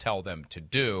lawyers tell them to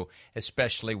do,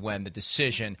 especially when the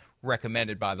decision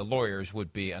recommended by the lawyers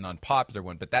would be an unpopular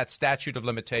one. But that statute of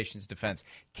limitations defense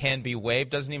can be waived,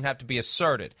 doesn't even have to be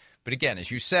asserted. But again, as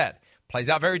you said,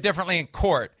 plays out very differently in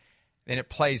court than it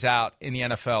plays out in the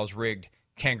NFL's rigged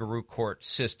kangaroo court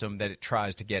system that it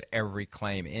tries to get every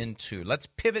claim into. Let's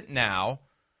pivot now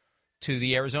to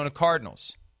the Arizona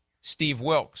Cardinals. Steve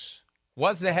Wilks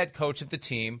was the head coach of the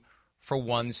team for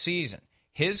one season.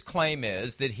 His claim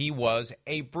is that he was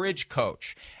a bridge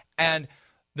coach. And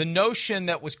the notion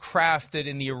that was crafted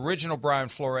in the original Brian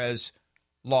Flores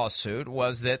lawsuit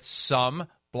was that some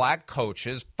black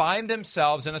coaches find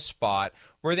themselves in a spot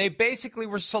where they basically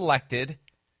were selected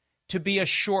to be a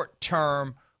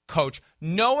short-term coach,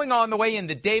 knowing on the way in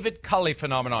the David Culley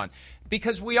phenomenon.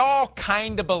 Because we all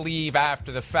kind of believe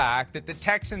after the fact that the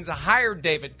Texans hired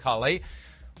David Culley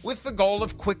with the goal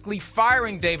of quickly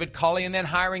firing David Culley and then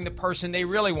hiring the person they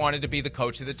really wanted to be the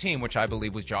coach of the team, which I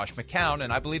believe was Josh McCown,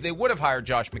 and I believe they would have hired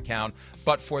Josh McCown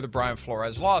but for the Brian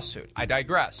Flores lawsuit. I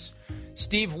digress.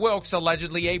 Steve Wilks,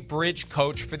 allegedly a bridge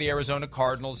coach for the Arizona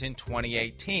Cardinals in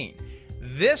 2018.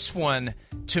 This one,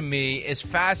 to me, is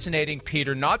fascinating,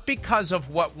 Peter, not because of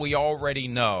what we already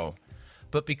know,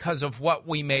 but because of what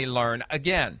we may learn,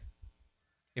 again,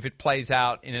 if it plays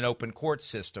out in an open court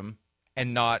system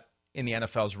and not in the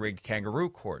NFL's rigged kangaroo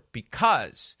court.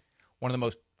 Because one of the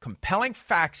most compelling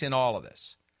facts in all of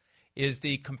this is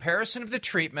the comparison of the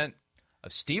treatment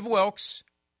of Steve Wilks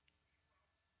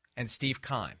and Steve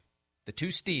Keim, the two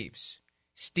Steves.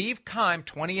 Steve Keim,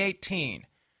 2018,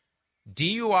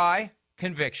 DUI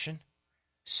conviction,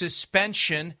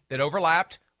 suspension that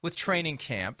overlapped with training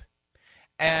camp.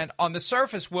 And on the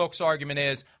surface, Wilks' argument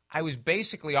is, I was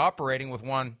basically operating with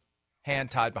one hand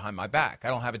tied behind my back. I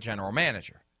don't have a general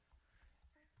manager.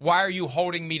 Why are you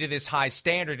holding me to this high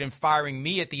standard and firing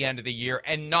me at the end of the year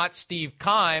and not Steve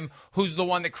Keim, who's the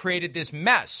one that created this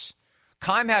mess?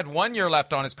 Keim had 1 year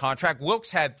left on his contract.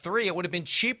 Wilks had 3. It would have been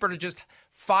cheaper to just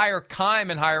fire Keim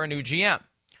and hire a new GM.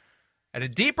 At a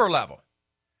deeper level,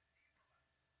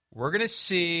 we're going to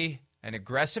see an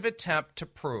aggressive attempt to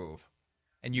prove,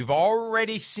 and you've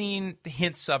already seen the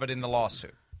hints of it in the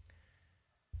lawsuit,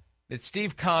 that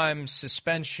Steve Keim's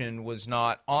suspension was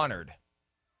not honored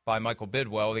by Michael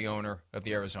Bidwell, the owner of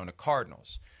the Arizona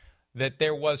Cardinals, that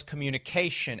there was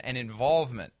communication and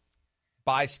involvement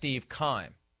by Steve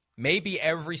Keim, maybe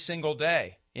every single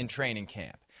day in training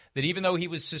camp, that even though he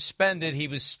was suspended, he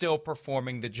was still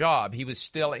performing the job. He was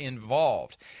still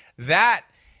involved. That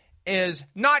is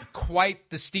not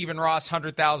quite the Stephen Ross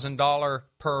 $100,000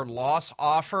 per loss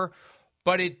offer,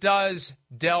 but it does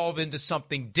delve into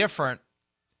something different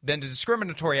than the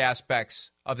discriminatory aspects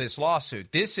of this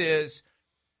lawsuit. This is,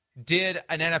 did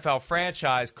an NFL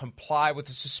franchise comply with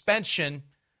the suspension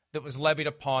that was levied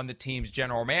upon the team's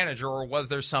general manager, or was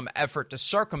there some effort to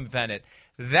circumvent it?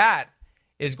 That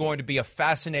is going to be a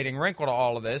fascinating wrinkle to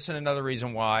all of this, and another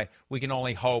reason why we can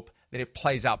only hope that it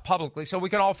plays out publicly so we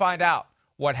can all find out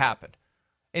what happened,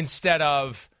 instead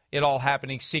of it all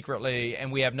happening secretly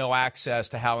and we have no access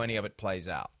to how any of it plays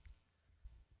out.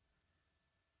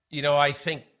 You know, I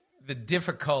think the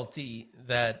difficulty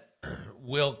that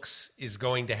Wilks is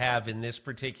going to have in this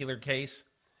particular case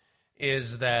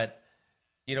is that,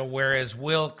 you know, whereas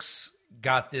Wilks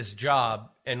got this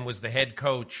job and was the head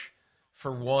coach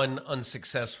for one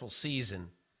unsuccessful season,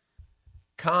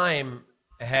 Keim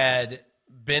had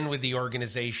been with the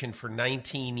organization for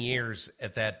 19 years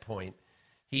at that point.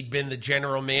 He'd been the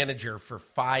general manager for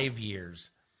 5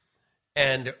 years.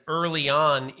 And early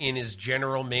on in his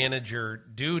general manager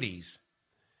duties,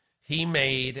 he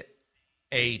made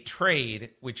a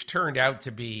trade, which turned out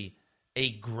to be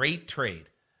a great trade,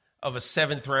 of a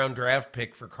 7th-round draft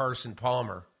pick for Carson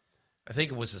Palmer. I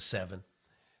think it was a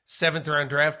 7th-round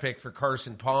draft pick for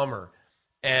Carson Palmer.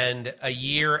 And a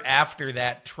year after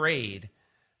that trade,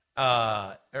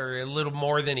 or a little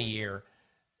more than a year,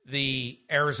 the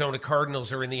Arizona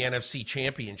Cardinals are in the NFC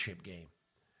Championship game.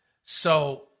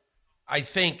 So I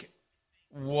think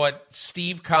what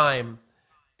Steve Keim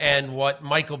and what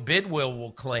Michael Bidwill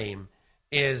will claim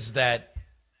is that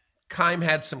Keim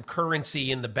had some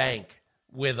currency in the bank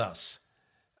with us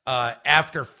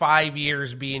after 5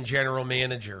 years being general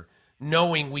manager,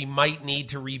 knowing we might need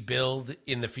to rebuild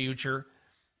in the future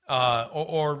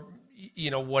or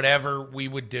whatever we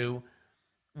would do.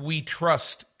 We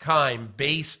trust Keim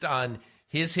based on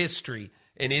his history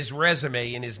and his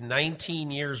resume and his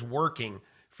 19 years working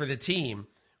for the team.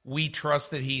 We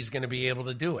trust that he's going to be able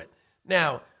to do it.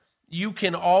 Now, you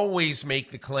can always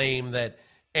make the claim that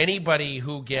anybody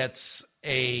who gets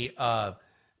a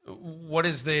what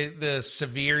is the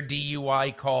severe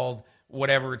DUI called,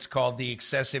 whatever it's called, the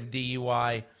excessive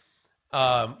DUI,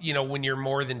 when you're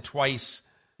more than twice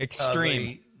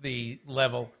extreme the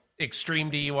level, extreme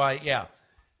DUI, yeah,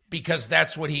 because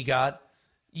that's what he got.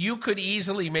 You could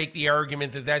easily make the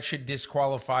argument that should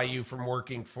disqualify you from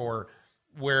working for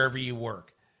wherever you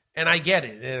work. And I get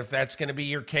it. And if that's going to be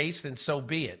your case, then so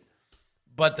be it.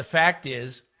 But the fact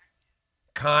is,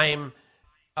 Keim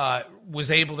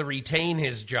was able to retain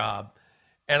his job.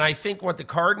 And I think what the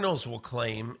Cardinals will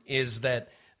claim is that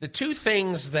the two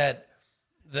things that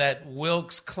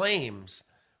Wilks claims,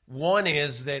 one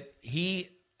is that he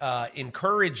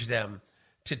encouraged them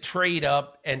to trade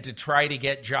up and to try to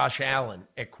get Josh Allen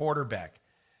at quarterback.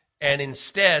 And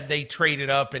instead, they traded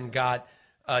up and got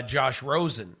Josh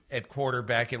Rosen at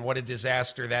quarterback, and what a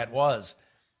disaster that was.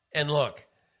 And look,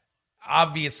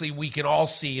 obviously we can all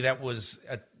see that was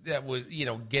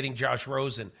getting Josh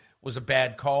Rosen was a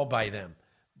bad call by them.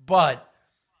 But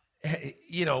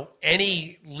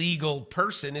any legal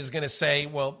person is going to say,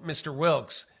 well, Mr.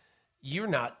 Wilks, you're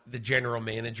not the general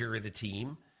manager of the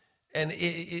team. And,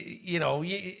 you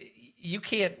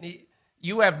can't,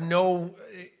 you have no,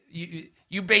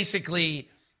 you basically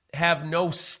have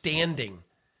no standing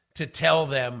to tell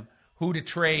them who to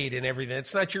trade and everything.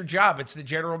 It's not your job. It's the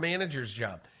general manager's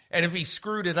job. And if he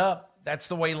screwed it up, that's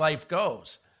the way life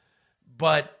goes.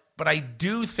 But I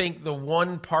do think the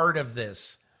one part of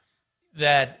this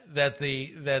that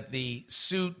the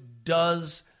suit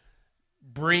does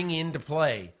bring into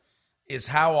play is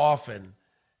how often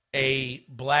a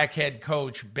black head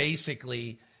coach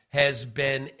basically has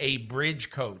been a bridge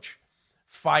coach,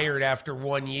 fired after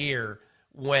 1 year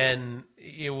when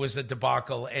it was a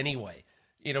debacle anyway.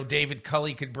 David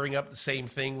Culley could bring up the same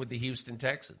thing with the Houston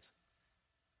Texans.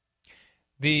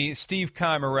 The Steve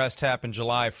Keim arrest happened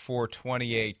July 4,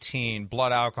 2018.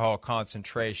 Blood alcohol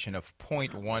concentration of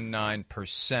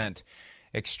 0.19%.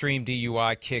 Extreme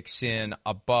DUI kicks in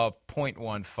above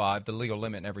 0.15. The legal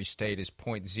limit in every state is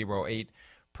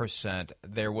 0.08%.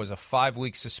 There was a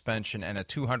 5-week suspension and a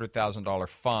 $200,000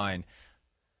 fine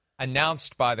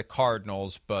announced by the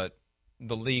Cardinals, but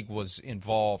the league was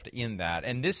involved in that.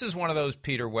 And this is one of those,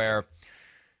 Peter, where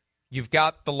you've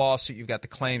got the lawsuit, you've got the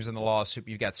claims in the lawsuit,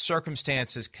 you've got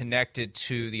circumstances connected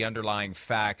to the underlying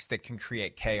facts that can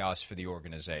create chaos for the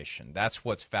organization. That's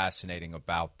what's fascinating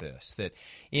about this, that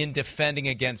in defending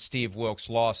against Steve Wilks'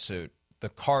 lawsuit, the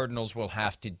Cardinals will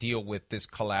have to deal with this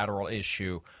collateral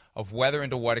issue of whether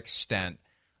and to what extent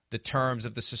the terms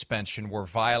of the suspension were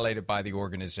violated by the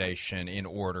organization in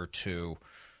order to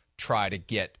try to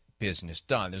get business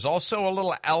done. There's also a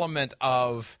little element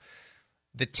of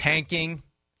the tanking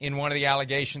in one of the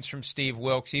allegations from Steve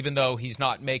Wilks, even though he's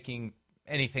not making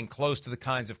anything close to the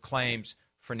kinds of claims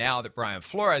for now that Brian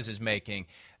Flores is making.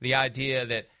 The idea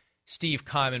that Steve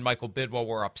Keim and Michael Bidwill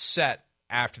were upset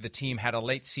after the team had a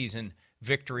late season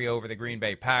victory over the Green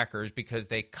Bay Packers because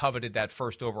they coveted that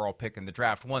first overall pick in the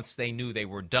draft. Once they knew they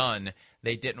were done,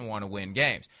 they didn't want to win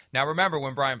games. Now, remember,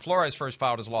 when Brian Flores first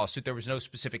filed his lawsuit, there was no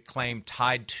specific claim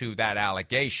tied to that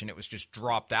allegation. It was just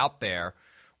dropped out there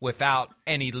without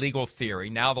any legal theory.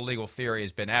 Now the legal theory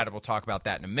has been added. We'll talk about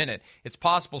that in a minute. It's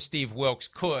possible Steve Wilks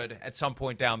could, at some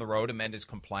point down the road, amend his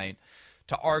complaint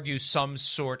to argue some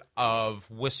sort of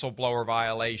whistleblower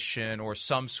violation or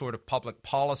some sort of public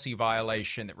policy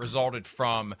violation that resulted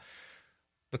from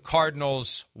the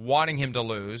Cardinals wanting him to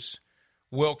lose,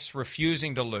 Wilkes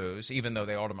refusing to lose, even though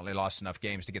they ultimately lost enough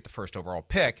games to get the first overall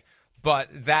pick, but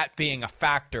that being a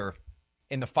factor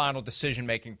in the final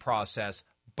decision-making process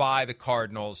by the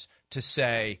Cardinals to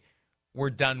say, we're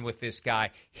done with this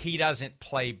guy. He doesn't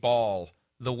play ball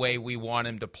the way we want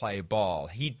him to play ball.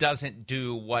 He doesn't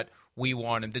do what we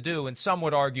want him to do. And some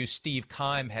would argue Steve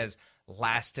Keim has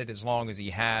lasted as long as he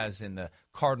has in the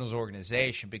Cardinals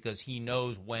organization because he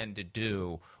knows when to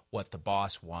do what the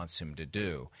boss wants him to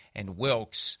do. And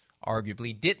Wilkes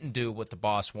arguably didn't do what the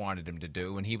boss wanted him to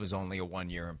do, and he was only a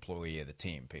one-year employee of the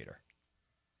team, Peter.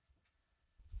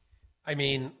 I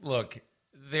mean, look,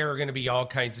 there are going to be all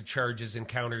kinds of charges and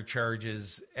counter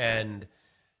charges. And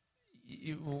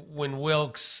when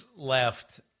Wilkes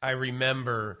left, I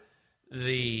remember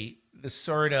the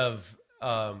sort of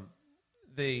I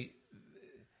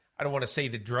don't want to say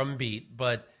the drumbeat,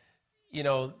 but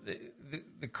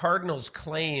the Cardinals'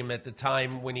 claim at the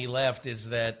time when he left is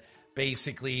that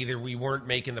basically either we weren't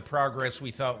making the progress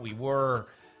we thought we were,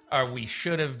 or we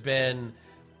should have been.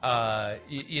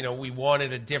 We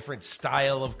wanted a different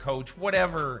style of coach.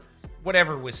 Whatever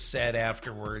was said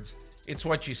afterwards, it's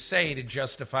what you say to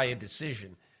justify a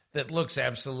decision that looks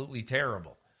absolutely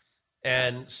terrible.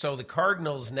 And so the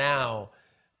Cardinals now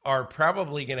are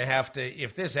probably going to have to,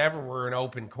 if this ever were an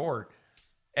open court,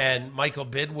 and Michael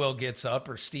Bidwill gets up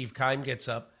or Steve Keim gets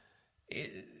up,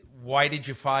 why did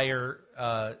you fire,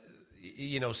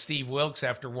 Steve Wilkes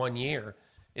after 1 year?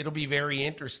 It'll be very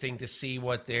interesting to see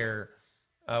what their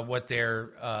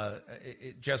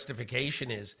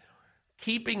justification is,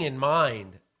 keeping in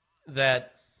mind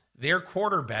that their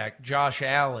quarterback, Josh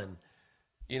Allen,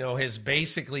 has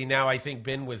basically now, I think,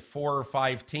 been with 4 or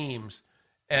 5 teams,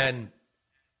 and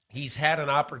he's had an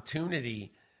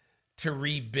opportunity to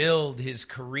rebuild his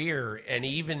career and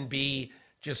even be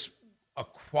just a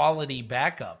quality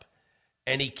backup,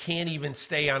 and he can't even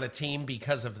stay on a team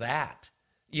because of that,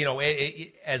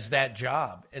 as that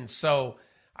job. And so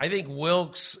I think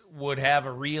Wilkes would have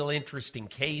a real interesting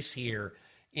case here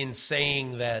in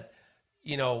saying that,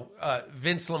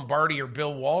 Vince Lombardi or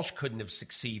Bill Walsh couldn't have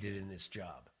succeeded in this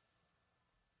job.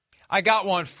 I got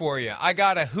one for you. I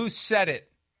got a Who Said It.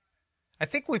 I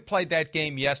think we played that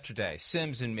game yesterday,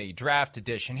 Sims and me, draft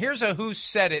edition. Here's a Who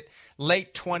Said It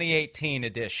late 2018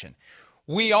 edition.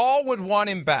 We all would want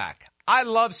him back. I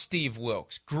love Steve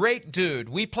Wilkes. Great dude.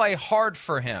 We play hard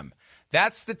for him.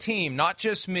 That's the team, not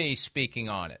just me speaking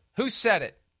on it. Who said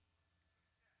it?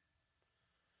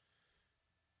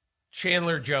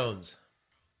 Chandler Jones.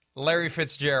 Larry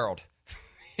Fitzgerald.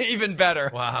 Even better.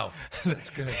 Wow. That's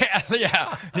good.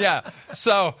 Yeah.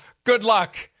 So, good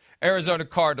luck, Arizona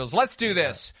Cardinals. Let's do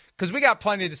this, because we got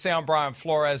plenty to say on Brian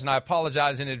Flores, and I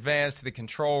apologize in advance to the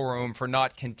control room for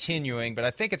not continuing, but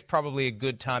I think it's probably a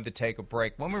good time to take a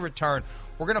break. When we return,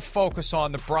 we're going to focus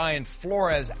on the Brian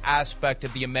Flores aspect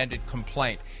of the amended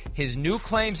complaint, his new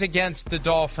claims against the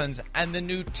Dolphins, and the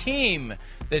new team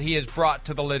that he has brought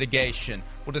to the litigation.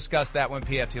 We'll discuss that when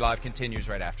PFT Live continues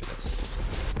right after this.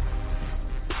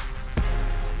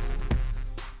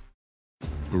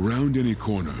 Around any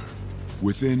corner,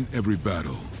 within every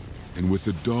battle, and with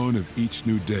the dawn of each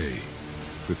new day,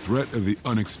 the threat of the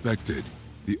unexpected,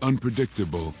 the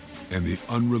unpredictable, and the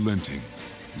unrelenting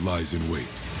lies in wait.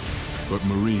 But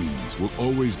Marines will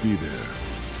always be there.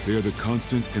 They are the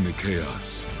constant in the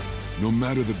chaos. No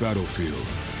matter the battlefield,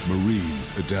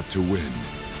 Marines adapt to win,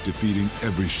 defeating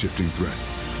every shifting threat,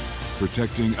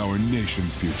 protecting our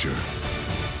nation's future.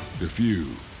 The few,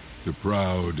 the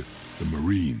proud, the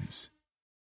Marines.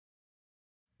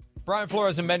 Brian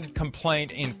Flores' amended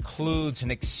complaint includes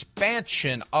an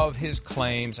expansion of his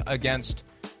claims against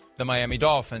the Miami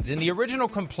Dolphins. In the original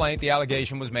complaint, the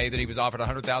allegation was made that he was offered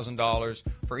 $100,000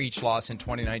 for each loss in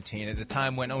 2019 at a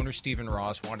time when owner Stephen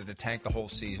Ross wanted to tank the whole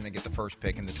season and get the first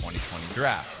pick in the 2020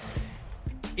 draft.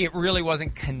 It really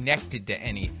wasn't connected to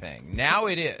anything. Now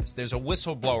it is. There's a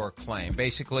whistleblower claim.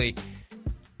 Basically,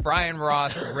 Brian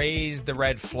Ross raised the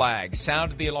red flag,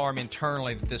 sounded the alarm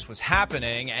internally that this was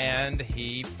happening, and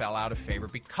he fell out of favor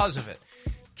because of it.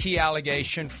 Key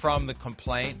allegation from the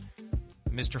complaint: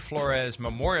 Mr. Flores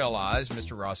memorialized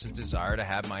Mr. Ross's desire to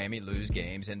have Miami lose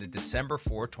games in the December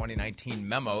 4, 2019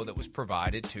 memo that was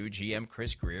provided to GM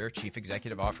Chris Grier, Chief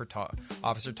Executive Officer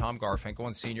Tom Garfinkel,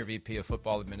 and Senior VP of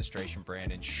Football Administration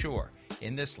Brandon Shore.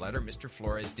 In this letter, Mr.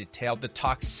 Flores detailed the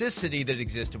toxicity that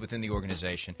existed within the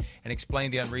organization and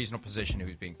explained the unreasonable position he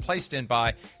was being placed in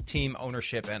by team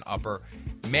ownership and upper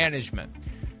management.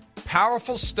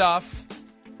 Powerful stuff.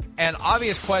 An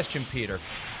obvious question, Peter.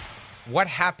 What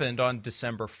happened on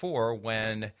December 4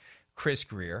 when Chris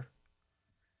Grier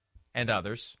and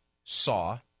others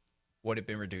saw would have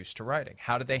been reduced to writing.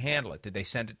 How did they handle it? Did they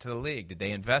send it to the league? Did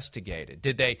they investigate it?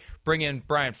 Did they bring in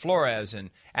Brian Flores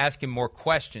and ask him more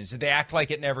questions? Did they act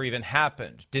like it never even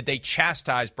happened? Did they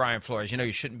chastise Brian Flores?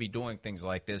 You shouldn't be doing things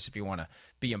like this if you want to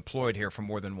be employed here for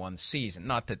more than one season.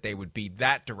 Not that they would be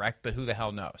that direct, but who the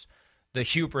hell knows? The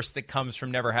hubris that comes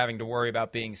from never having to worry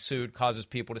about being sued causes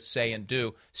people to say and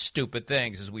do stupid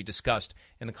things, as we discussed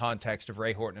in the context of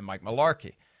Ray Horton and Mike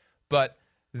Mularkey. But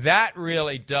that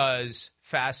really does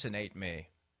fascinate me.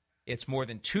 It's more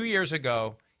than 2 years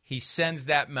ago. He sends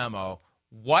that memo.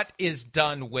 What is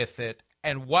done with it,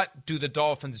 and what do the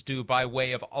Dolphins do by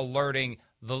way of alerting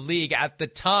the league at the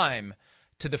time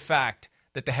to the fact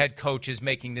that the head coach is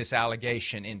making this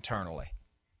allegation internally?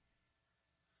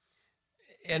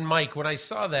 And, Mike, when I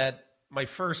saw that, my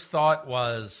first thought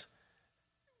was,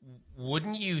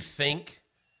 wouldn't you think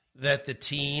that the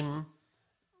team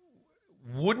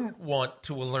wouldn't want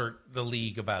to alert the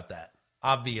league about that?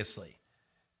 Obviously,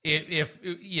 if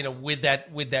with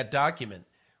that document,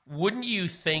 wouldn't you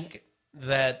think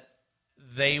that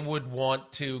they would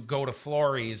want to go to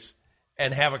Flores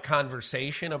and have a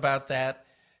conversation about that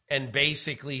and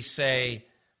basically say,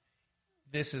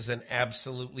 this is an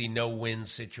absolutely no-win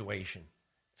situation?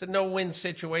 It's a no-win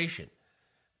situation.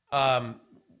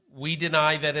 We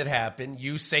deny that it happened.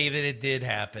 You say that it did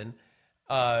happen.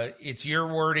 It's your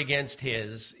word against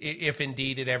his, if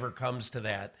indeed it ever comes to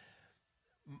that.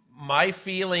 My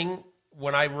feeling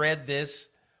when I read this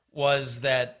was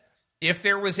that if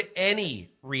there was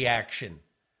any reaction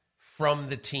from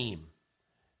the team,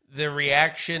 the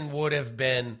reaction would have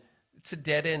been, it's a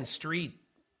dead-end street,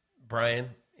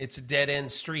 Brian. It's a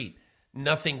dead-end street.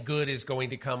 Nothing good is going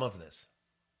to come of this.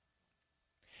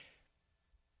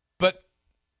 But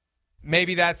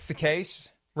maybe that's the case.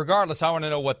 Regardless, I want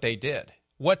to know what they did.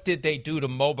 What did they do to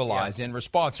mobilize in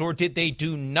response? Or did they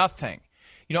do nothing?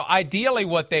 Ideally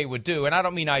what they would do, and I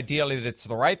don't mean ideally that it's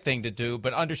the right thing to do,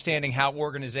 but understanding how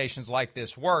organizations like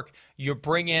this work, you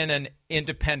bring in an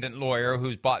independent lawyer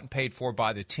who's bought and paid for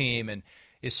by the team and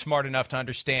is smart enough to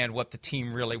understand what the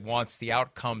team really wants the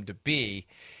outcome to be.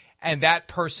 And that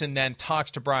person then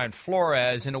talks to Brian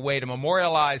Flores in a way to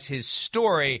memorialize his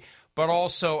story, but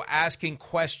also asking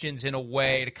questions in a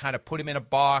way to kind of put him in a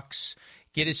box,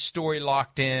 get his story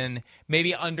locked in,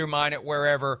 maybe undermine it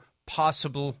wherever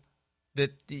possible,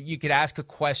 that you could ask a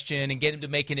question and get him to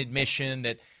make an admission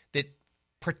that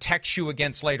protects you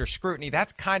against later scrutiny.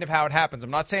 That's kind of how it happens. I'm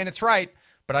not saying it's right,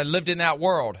 but I lived in that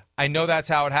world. I know that's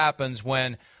how it happens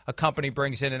when a company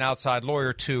brings in an outside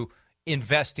lawyer to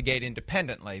investigate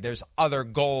independently. There's other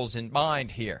goals in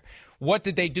mind here. What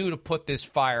did they do to put this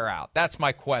fire out? That's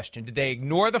my question. Did they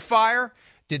ignore the fire?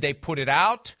 Did they put it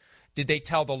out? Did they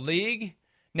tell the league?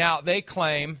 Now, they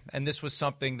claim, and this was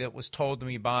something that was told to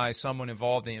me by someone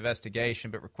involved in the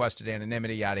investigation but requested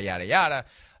anonymity, yada, yada, yada,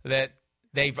 that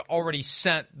they've already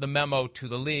sent the memo to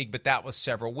the league, but that was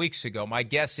several weeks ago. My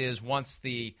guess is once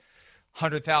the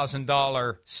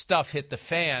 $100,000 stuff hit the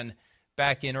fan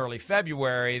back in early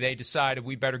February, they decided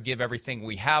we better give everything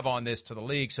we have on this to the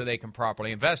league so they can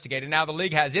properly investigate. And now the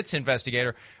league has its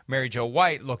investigator, Mary Jo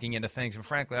White, looking into things. And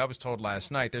frankly, I was told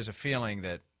last night there's a feeling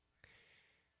that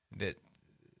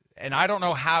and I don't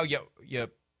know how you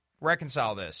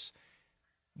reconcile this,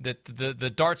 that the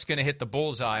dart's going to hit the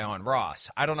bullseye on Ross.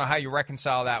 I don't know how you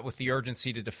reconcile that with the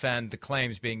urgency to defend the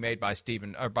claims being made by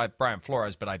Brian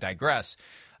Flores, but I digress.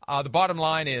 The bottom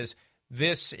line is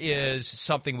this is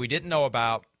something we didn't know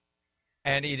about,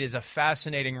 and it is a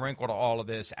fascinating wrinkle to all of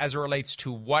this as it relates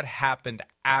to what happened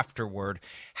afterward.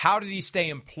 How did he stay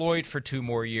employed for 2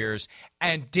 more years,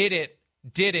 and did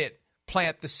it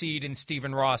plant the seed in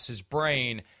Stephen Ross's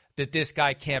brain that this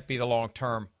guy can't be the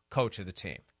long-term coach of the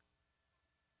team?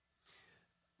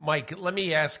 Mike, let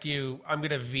me ask you, I'm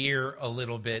going to veer a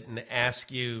little bit and ask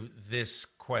you this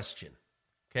question,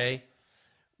 okay?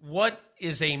 What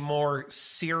is a more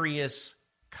serious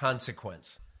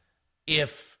consequence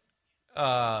if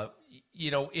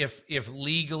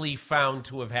legally found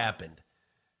to have happened?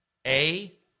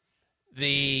 A,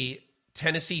 the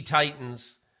Tennessee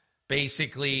Titans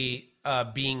basically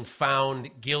being found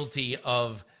guilty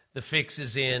of the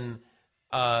fixes in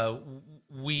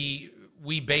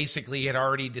we basically had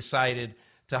already decided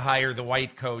to hire the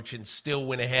white coach and still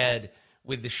went ahead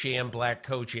with the sham black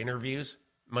coach interviews,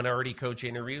 minority coach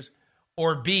interviews.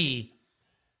 Or B,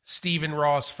 Stephen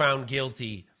Ross found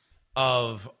guilty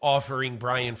of offering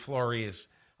Brian Flores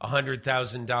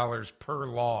 $100,000 per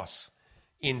loss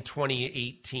in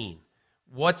 2018.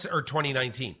 Or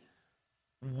 2019.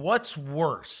 What's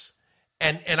worse?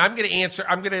 And I'm going to answer,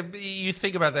 you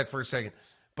think about that for a second.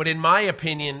 But in my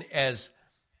opinion, as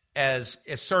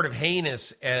sort of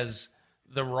heinous as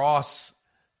the Ross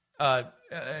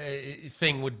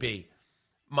thing would be.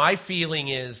 My feeling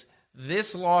is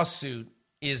this lawsuit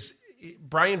is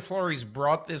Brian Flores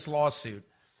brought this lawsuit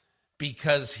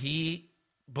because he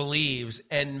believes,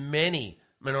 and many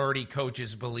minority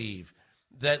coaches believe,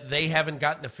 that they haven't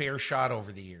gotten a fair shot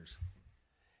over the years.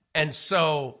 And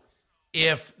so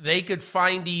if they could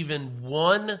find even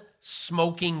one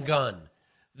smoking gun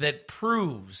that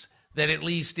proves that at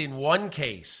least in one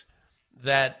case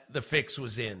that the fix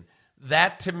was in,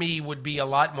 that to me would be a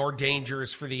lot more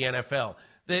dangerous for the NFL.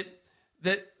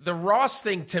 The Ross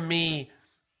thing to me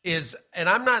is, and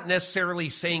I'm not necessarily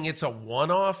saying it's a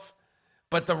one-off,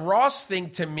 but the Ross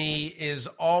thing to me is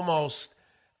almost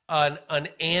an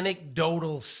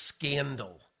anecdotal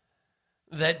scandal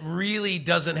that really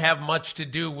doesn't have much to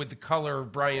do with the color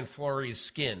of Brian Flores'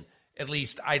 skin. At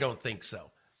least I don't think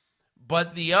so.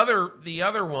 But the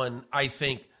other one, I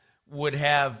think, would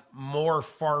have more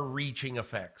far-reaching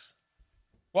effects.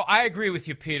 Well, I agree with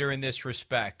you, Peter, in this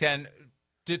respect. And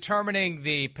determining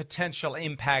the potential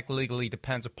impact legally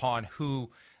depends upon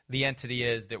who the entity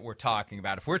is that we're talking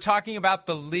about. If we're talking about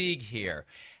the league here,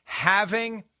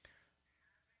 having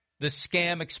the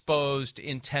scam exposed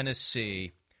in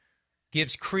Tennessee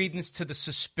gives credence to the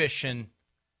suspicion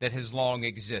that has long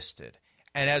existed.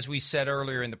 And as we said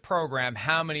earlier in the program,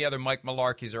 how many other Mike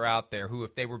Mularkeys are out there who,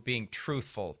 if they were being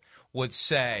truthful, would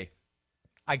say,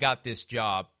 I got this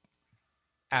job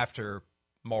after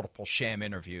multiple sham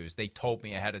interviews. They told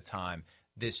me ahead of time,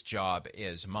 this job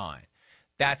is mine.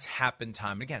 That's happened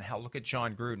time and again. Hell, look at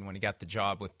John Gruden when he got the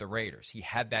job with the Raiders. He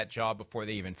had that job before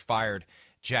they even fired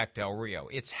Jack Del Rio.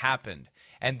 It's happened.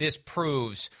 And this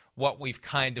proves what we've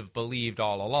kind of believed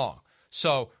all along.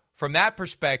 So from that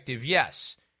perspective,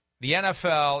 yes, the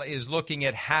NFL is looking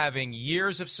at having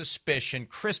years of suspicion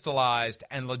crystallized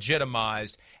and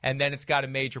legitimized, and then it's got a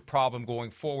major problem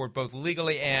going forward, both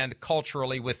legally and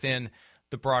culturally within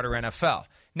the broader NFL.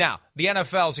 Now, the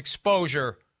NFL's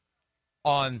exposure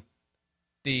on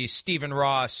the Stephen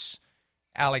Ross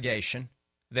allegation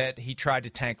that he tried to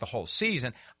tank the whole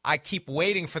season, I keep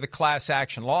waiting for the class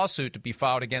action lawsuit to be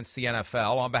filed against the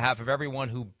NFL on behalf of everyone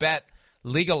who bet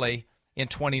legally in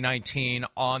 2019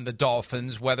 on the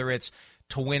Dolphins, whether it's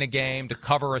to win a game, to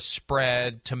cover a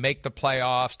spread, to make the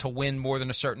playoffs, to win more than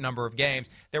a certain number of games.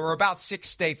 There were about 6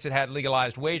 states that had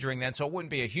legalized wagering then, so it wouldn't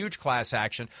be a huge class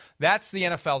action. That's the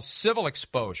NFL's civil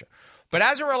exposure. But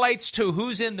as it relates to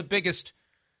who's in the biggest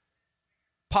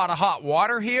pot of hot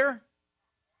water here,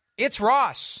 it's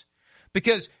Ross.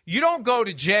 Because you don't go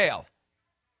to jail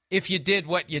if you did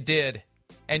what you did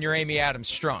and you're Amy Adams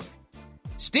Strunk.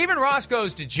 Stephen Ross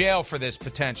goes to jail for this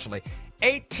potentially.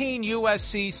 18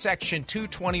 U.S.C. Section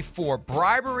 224,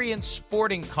 bribery in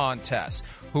sporting contests.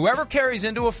 Whoever carries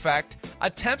into effect,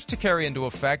 attempts to carry into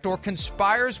effect, or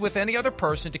conspires with any other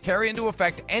person to carry into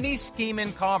effect any scheme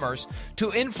in commerce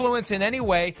to influence in any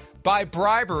way by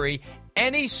bribery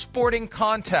any sporting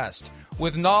contest,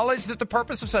 with knowledge that the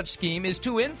purpose of such scheme is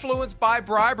to influence by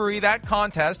bribery that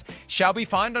contest, shall be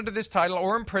fined under this title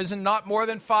or imprisoned not more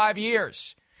than 5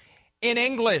 years. In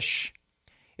English,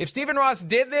 if Stephen Ross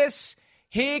did this,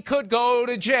 he could go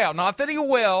to jail. Not that he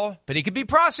will, but he could be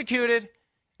prosecuted.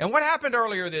 And what happened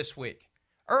earlier this week?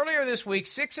 Earlier this week,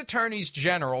 6 attorneys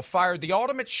general fired the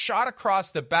ultimate shot across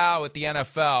the bow at the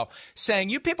NFL, saying,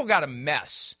 you people got a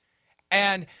mess.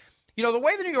 And, you know, the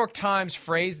way the New York Times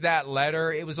phrased that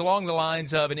letter, it was along the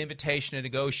lines of an invitation to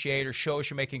negotiate or show us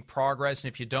you're making progress,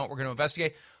 and if you don't, we're going to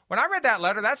investigate. When I read that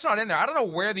letter, that's not in there. I don't know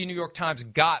where the New York Times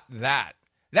got that.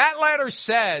 That letter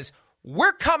says,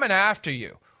 we're coming after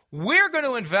you. We're going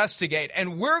to investigate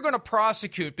and we're going to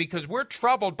prosecute because we're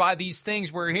troubled by these things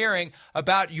we're hearing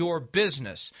about your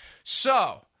business.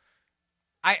 So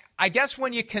I guess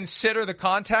when you consider the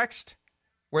context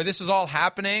where this is all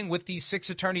happening with these 6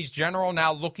 attorneys general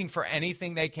now looking for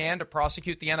anything they can to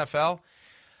prosecute the NFL,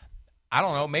 I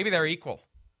don't know, maybe they're equal.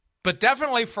 But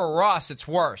definitely for Ross, it's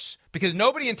worse because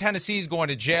nobody in Tennessee is going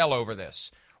to jail over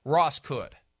this. Ross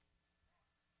could.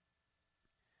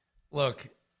 Look,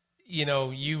 you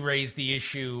know, you raised the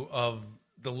issue of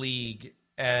the league,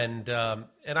 and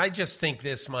I just think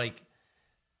this, Mike,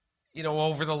 you know,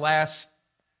 over the last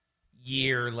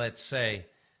year, let's say,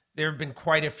 there have been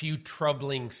quite a few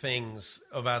troubling things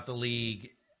about the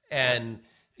league, and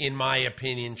in my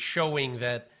opinion, showing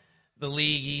that the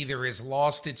league either has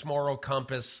lost its moral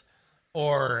compass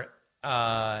or,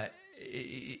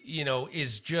 you know,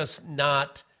 is just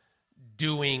not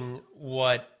doing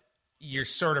what you're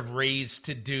sort of raised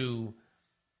to do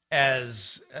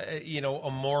as, you know,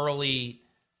 a morally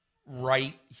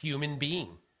right human being.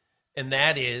 And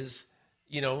that is,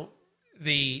 you know,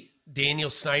 the Daniel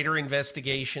Snyder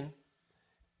investigation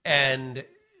and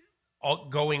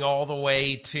going all the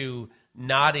way to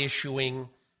not issuing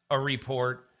a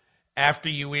report after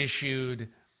you issued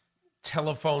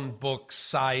telephone book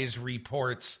size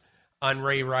reports on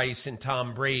Ray Rice and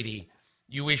Tom Brady.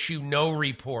 You issue no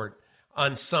report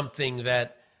on something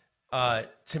that,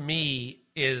 to me,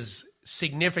 is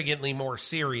significantly more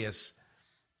serious,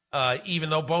 even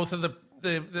though both of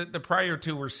the prior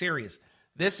two were serious.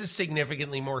 This is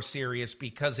significantly more serious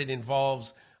because it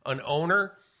involves an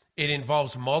owner, it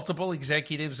involves multiple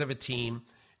executives of a team,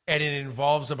 and it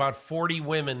involves about 40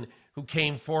 women who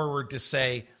came forward to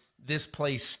say, this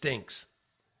place stinks.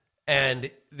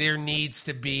 And there needs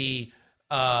to be,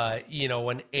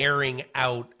 an airing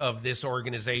out of this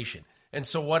organization. And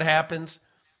so what happens?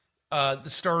 The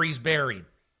story's buried.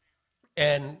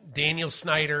 And Daniel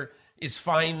Snyder is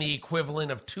fined the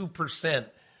equivalent of 2%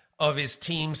 of his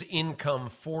team's income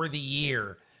for the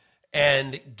year,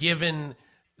 and given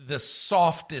the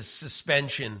softest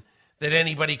suspension that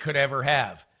anybody could ever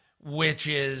have, which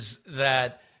is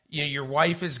that your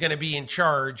wife is going to be in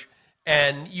charge,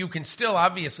 and you can still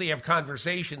obviously have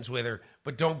conversations with her,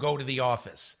 but don't go to the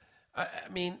office. I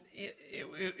mean,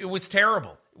 it was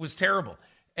terrible. It was terrible.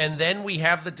 And then we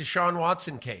have the Deshaun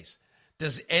Watson case.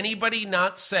 Does anybody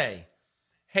not say,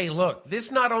 hey, look,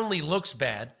 this not only looks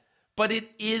bad, but it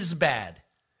is bad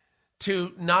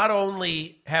to not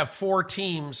only have 4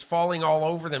 teams falling all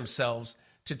over themselves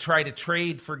to try to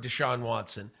trade for Deshaun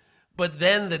Watson, but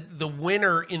then the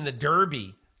winner in the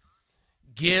Derby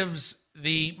gives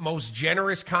the most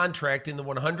generous contract in the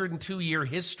 102-year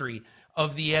history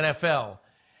of the NFL.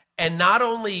 And not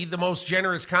only the most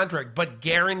generous contract, but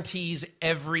guarantees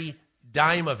every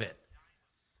dime of it.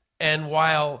 And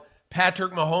while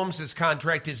Patrick Mahomes'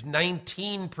 contract is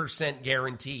 19%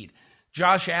 guaranteed,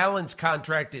 Josh Allen's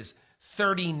contract is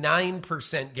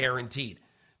 39% guaranteed.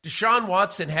 Deshaun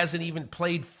Watson hasn't even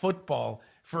played football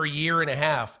for a year and a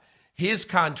half. His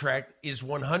contract is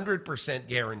 100%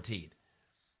 guaranteed.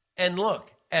 And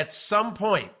look, at some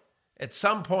point,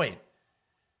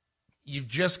 you've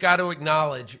just got to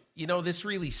acknowledge, this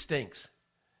really stinks.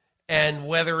 And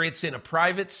whether it's in a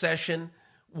private session,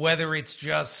 whether it's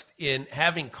just in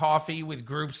having coffee with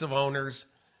groups of owners,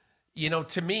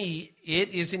 to me, it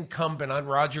is incumbent on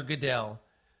Roger Goodell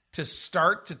to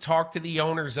start to talk to the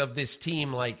owners of this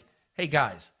team like, hey,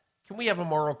 guys, can we have a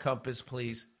moral compass,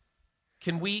 please?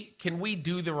 Can we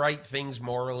do the right things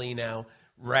morally now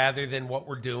rather than what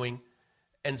we're doing?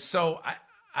 And so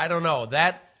I don't know.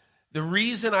 The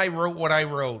reason I wrote what I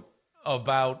wrote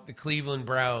about the Cleveland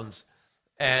Browns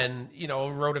and,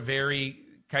 wrote a very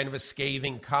kind of a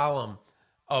scathing column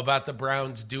about the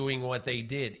Browns doing what they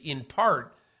did, in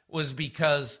part was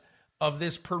because of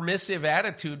this permissive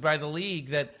attitude by the league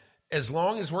that as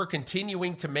long as we're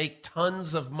continuing to make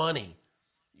tons of money,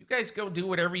 you guys go do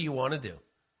whatever you want to do.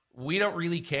 We don't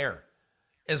really care.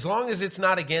 As long as it's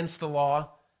not against the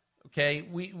law, okay,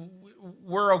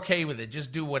 we're okay with it.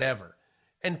 Just do whatever.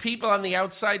 And people on the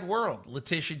outside world,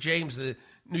 Letitia James, the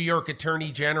New York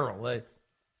Attorney General,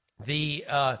 the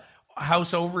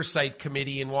House Oversight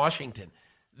Committee in Washington,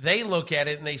 they look at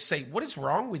it and they say, what is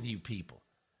wrong with you people?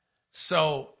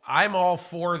 So I'm all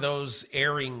for those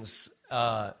airings,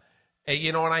 and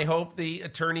I hope the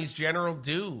attorneys general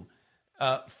do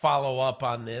follow up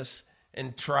on this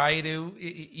and try to,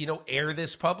 air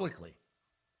this publicly.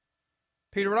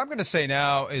 Peter, what I'm going to say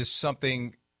now is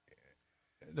something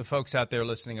the folks out there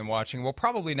listening and watching will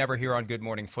probably never hear on Good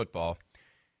Morning Football.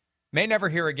 May never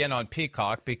hear again on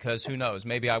Peacock because who knows,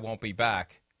 maybe I won't be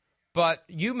back. But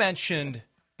you mentioned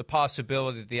the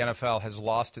possibility that the NFL has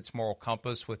lost its moral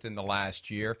compass within the last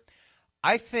year.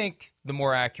 I think the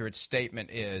more accurate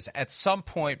statement is at some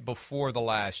point before the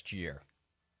last year,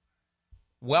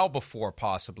 well before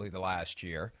possibly the last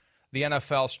year, the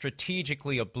NFL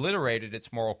strategically obliterated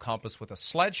its moral compass with a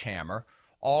sledgehammer,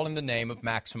 all in the name of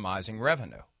maximizing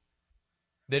revenue.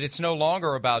 That it's no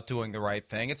longer about doing the right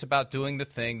thing. It's about doing the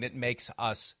thing that makes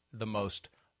us the most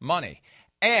money.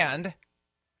 And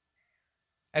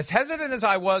as hesitant as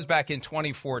I was back in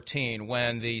 2014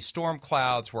 when the storm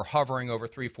clouds were hovering over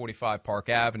 345 Park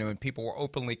Avenue and people were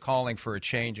openly calling for a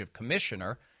change of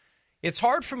commissioner, it's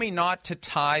hard for me not to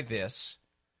tie this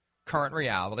current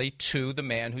reality to the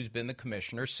man who's been the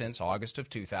commissioner since August of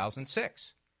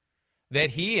 2006.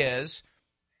 That he is,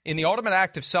 in the ultimate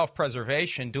act of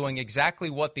self-preservation, doing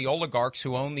exactly what the oligarchs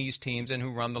who own these teams and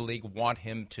who run the league want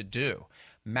him to do,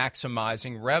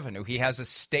 maximizing revenue. He has a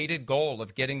stated goal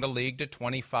of getting the league to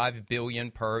 $25 billion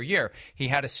per year. He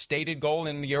had a stated goal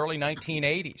in the early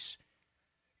 1980s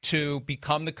to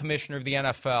become the commissioner of the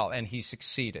NFL, and he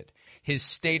succeeded. His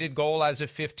stated goal as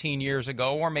of 15 years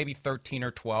ago, or maybe 13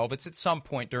 or 12, it's at some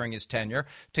point during his tenure,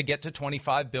 to get to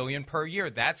 $25 billion per year.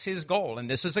 That's his goal. And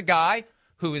this is a guy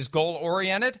who is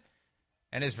goal-oriented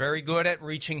and is very good at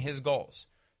reaching his goals.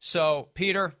 So,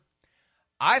 Peter,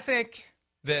 I think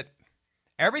that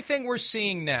everything we're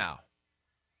seeing now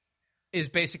is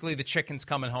basically the chickens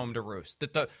coming home to roost.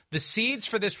 That the seeds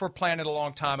for this were planted a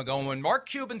long time ago. And when Mark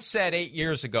Cuban said 8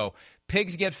 years ago,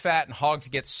 pigs get fat and hogs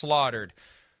get slaughtered,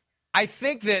 I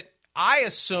think that I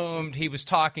assumed he was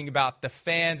talking about the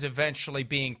fans eventually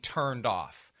being turned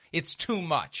off. It's too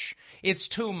much. It's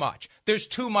too much. There's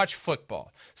too much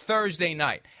football. Thursday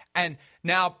night. And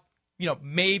now,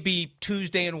 maybe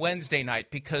Tuesday and Wednesday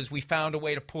night, because we found a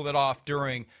way to pull it off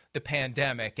during the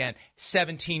pandemic, and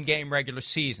 17-game regular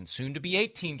season, soon to be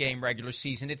 18-game regular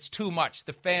season. It's too much.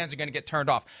 The fans are going to get turned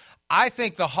off. I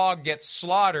think the hog gets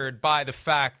slaughtered by the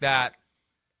fact that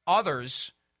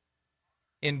others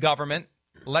in government,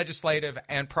 legislative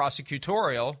and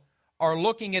prosecutorial, are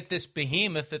looking at this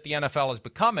behemoth that the NFL is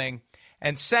becoming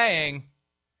and saying,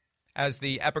 as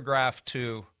the epigraph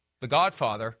to The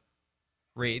Godfather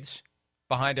reads,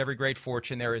 behind every great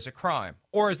fortune there is a crime.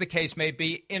 Or as the case may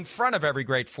be, in front of every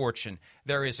great fortune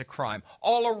there is a crime.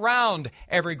 All around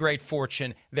every great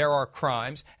fortune there are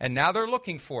crimes, and now they're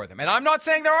looking for them. And I'm not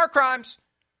saying there are crimes.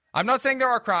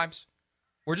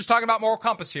 We're just talking about moral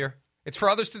compass here. It's for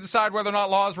others to decide whether or not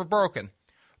laws were broken.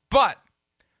 But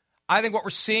I think what we're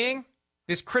seeing,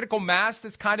 this critical mass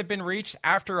that's kind of been reached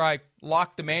after I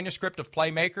locked the manuscript of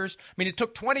Playmakers. I mean, it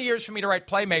took 20 years for me to write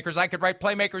Playmakers. I could write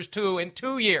Playmakers 2 in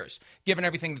 2 years, given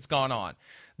everything that's gone on.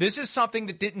 This is something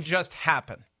that didn't just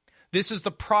happen. This is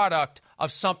the product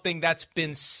of something that's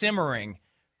been simmering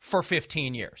for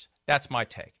 15 years. That's my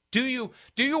take. Do you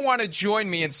want to join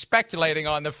me in speculating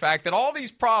on the fact that all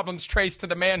these problems trace to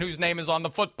the man whose name is on the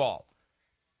football?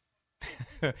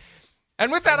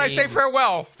 And with that, I say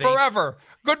farewell forever.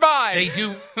 Goodbye. They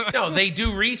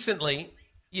do recently.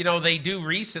 They do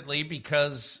recently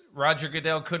because Roger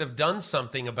Goodell could have done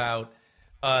something about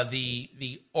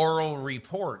the oral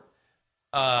report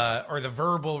or the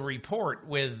verbal report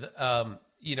with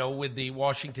the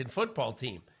Washington football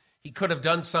team. He could have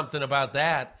done something about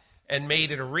that and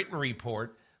made it a written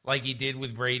report like he did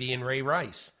with Brady and Ray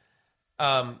Rice.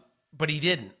 But he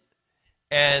didn't.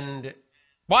 And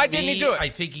why didn't he do it? I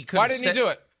think he could. Why didn't he do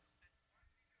it?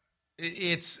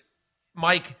 It's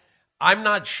Mike. I'm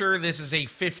not sure this is a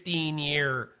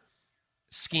 15-year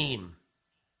scheme.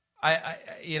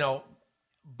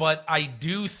 But I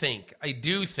do think,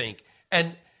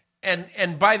 and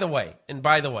by the way,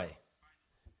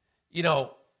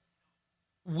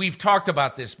 we've talked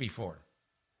about this before,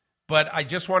 but I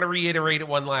just want to reiterate it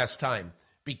one last time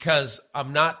because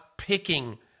I'm not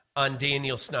picking on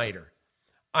Daniel Snyder.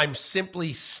 I'm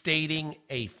simply stating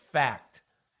a fact.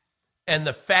 And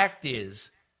the fact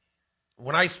is,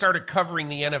 when I started covering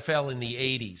the NFL in the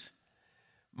 80s,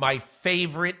 my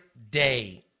favorite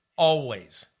day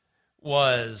always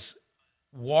was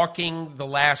walking the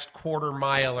last quarter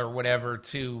mile or whatever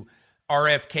to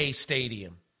RFK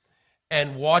Stadium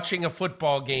and watching a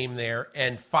football game there,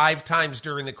 and 5 times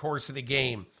during the course of the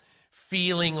game,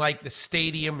 feeling like the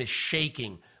stadium is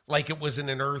shaking, like it was in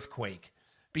an earthquake,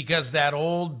 because that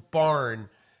old barn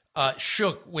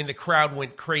shook when the crowd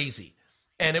went crazy.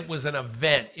 And it was an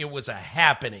event. It was a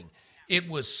happening. It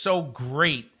was so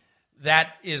great.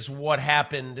 That is what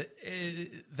happened.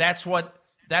 That's what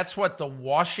the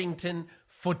Washington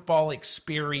football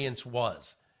experience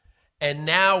was. And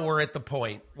now we're at the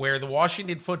point where the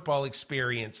Washington football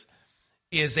experience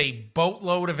is a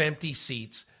boatload of empty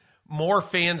seats, more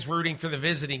fans rooting for the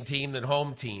visiting team than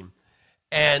home team,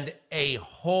 and a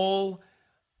whole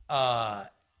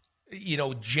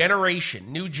new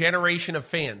generation of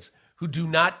fans who do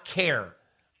not care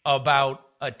about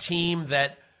a team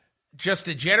that just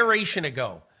a generation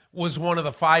ago was one of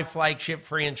the 5 flagship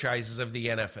franchises of the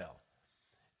NFL.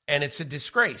 And it's a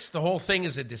disgrace. The whole thing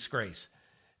is a disgrace.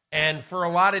 And for a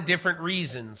lot of different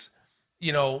reasons,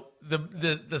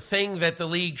 the thing that the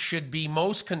league should be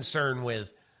most concerned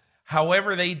with,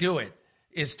 however they do it,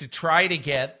 is to try to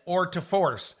get or to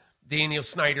force Daniel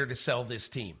Snyder to sell this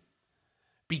team.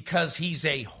 Because he's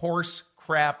a horse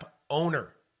crap owner.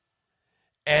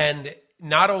 And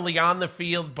not only on the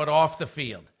field, but off the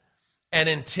field. And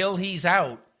until he's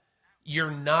out,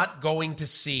 you're not going to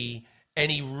see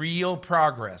any real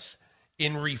progress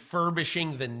in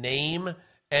refurbishing the name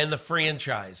and the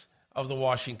franchise of the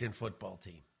Washington football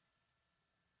team.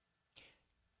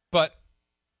 But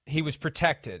he was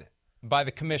protected by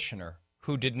the commissioner,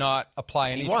 who did not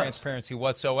apply any transparency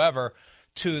whatsoever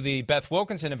to the Beth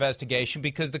Wilkinson investigation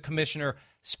because the commissioner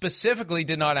specifically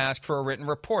did not ask for a written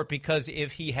report, because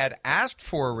if he had asked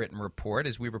for a written report,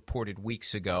 as we reported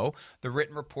weeks ago, the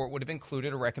written report would have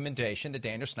included a recommendation that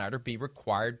Daniel Snyder be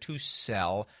required to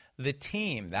sell the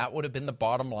team. That would have been the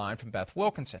bottom line from Beth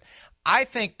Wilkinson. I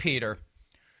think, Peter,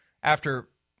 after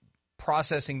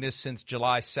processing this since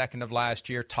July 2nd of last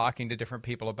year, talking to different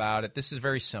people about it, this is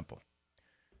very simple.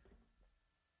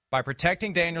 By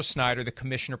protecting Daniel Snyder, the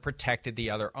commissioner protected the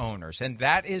other owners, and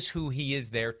that is who he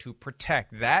is there to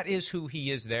protect. That is who he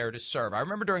is there to serve. I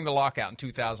remember during the lockout in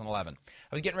 2011,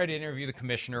 I was getting ready to interview the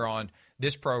commissioner on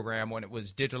this program when it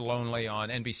was digital only on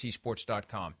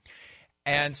NBCSports.com.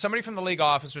 And somebody from the league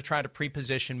office was trying to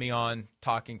pre-position me on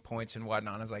talking points and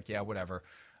whatnot. I was like, yeah, whatever.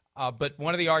 But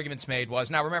one of the arguments made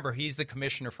was, now remember, he's the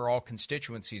commissioner for all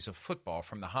constituencies of football,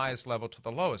 from the highest level to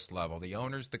the lowest level, the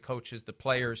owners, the coaches, the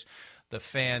players, the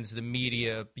fans, the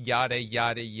media, yada,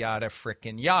 yada, yada,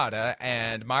 frickin' yada.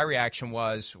 And my reaction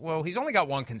was, well, he's only got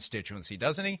one constituency,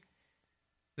 doesn't he?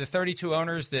 The 32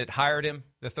 owners that hired him,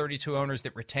 the 32 owners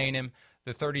that retain him,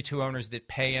 the 32 owners that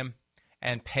pay him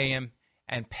and pay him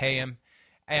and pay him.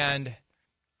 And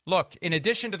look, in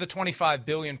addition to the $25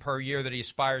 billion per year that he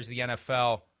aspires the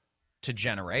NFL to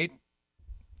generate,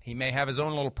 he may have his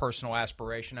own little personal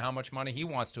aspiration of how much money he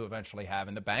wants to eventually have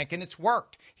in the bank, and it's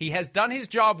worked. He has done his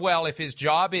job well if his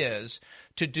job is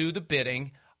to do the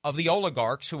bidding of the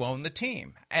oligarchs who own the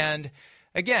team. And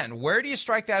again, where do you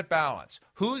strike that balance?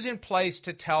 Who's in place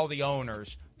to tell the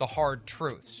owners the hard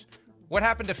truths? What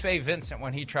happened to Fay Vincent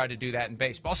when he tried to do that in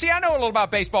baseball? See, I know a little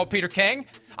about baseball, Peter King.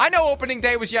 I know opening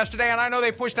day was yesterday, and I know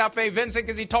they pushed out Fay Vincent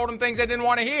because he told them things they didn't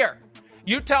want to hear.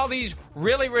 You tell these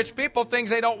really rich people things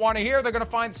they don't want to hear, they're going to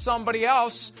find somebody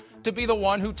else to be the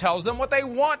one who tells them what they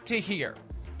want to hear.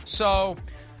 So,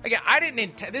 again, I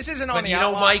didn't this isn't on the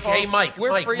outline, Mike, folks. hey, Mike.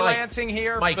 We're Mike, freelancing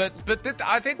here, Mike. but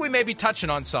I think we may be touching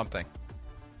on something.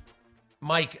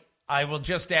 Mike, I will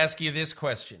just ask you this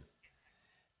question.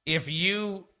 If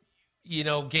you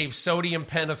gave sodium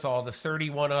pentothal to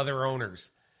 31 other owners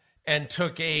and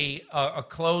took a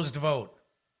closed vote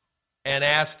and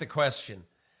asked the question,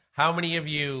 how many of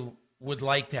you would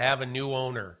like to have a new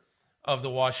owner of the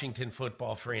Washington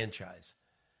football franchise?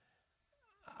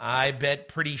 I bet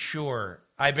pretty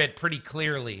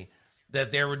clearly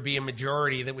that there would be a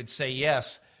majority that would say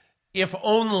yes, if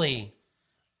only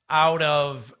out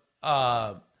of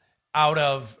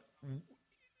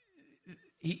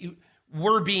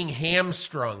we're being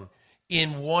hamstrung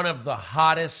in one of the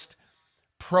hottest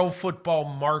pro football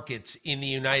markets in the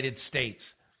United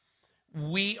States.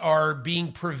 We are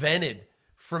being prevented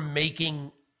from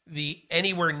making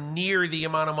anywhere near the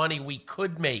amount of money we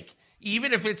could make,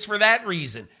 even if it's for that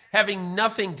reason, having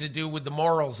nothing to do with the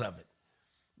morals of it.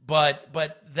 But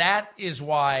that is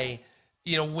why,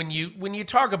 when you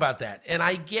talk about that, and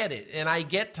I get it, and I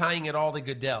get tying it all to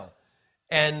Goodell,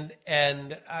 and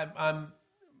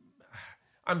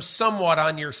I'm somewhat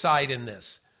on your side in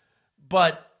this,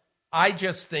 but I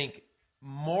just think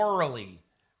morally,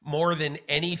 more than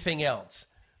anything else,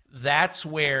 that's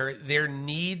where there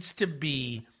needs to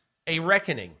be a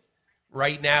reckoning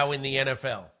right now in the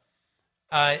NFL.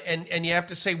 And you have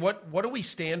to say, what do we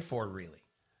stand for, really?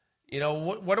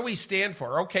 What do we stand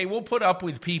for? Okay, we'll put up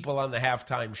with people on the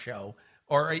halftime show,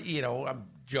 or, I'm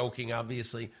joking,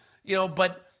 obviously,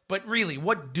 but really,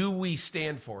 what do we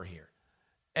stand for here?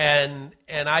 And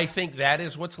I think that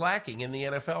is what's lacking in the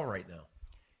NFL right now.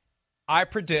 I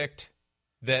predict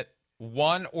that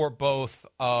one or both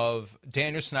of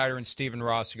Daniel Snyder and Stephen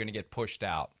Ross are going to get pushed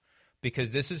out,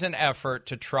 because this is an effort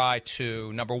to try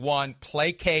to, number one,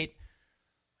 placate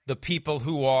the people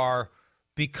who are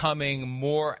becoming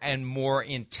more and more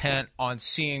intent on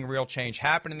seeing real change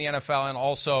happen in the NFL, and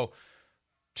also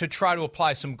to try to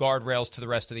apply some guardrails to the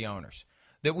rest of the owners.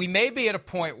 That we may be at a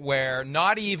point where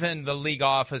not even the league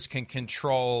office can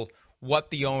control what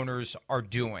the owners are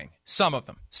doing. Some of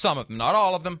them, not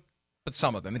all of them, but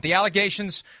some of them. If the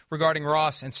allegations regarding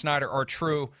Ross and Snyder are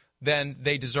true, then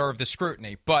they deserve the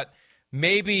scrutiny. But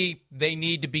maybe they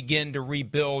need to begin to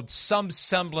rebuild some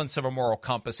semblance of a moral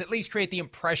compass, at least create the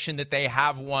impression that they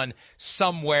have one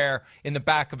somewhere in the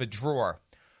back of a drawer.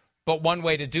 But one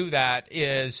way to do that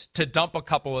is to dump a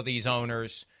couple of these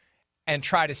owners and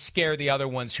try to scare the other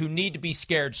ones who need to be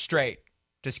scared straight,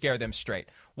 to scare them straight.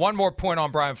 One more point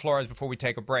on Brian Flores before we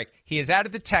take a break. He has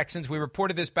added the Texans. We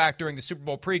reported this back during the Super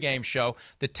Bowl pregame show.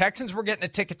 The Texans were getting a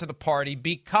ticket to the party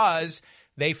because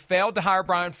they failed to hire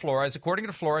Brian Flores, according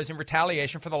to Flores, in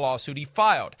retaliation for the lawsuit he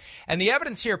filed. And the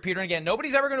evidence here, Peter, and again,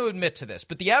 nobody's ever going to admit to this,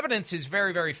 but the evidence is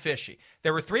very, very fishy.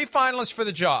 There were 3 finalists for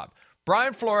the job: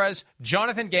 Brian Flores,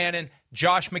 Jonathan Gannon,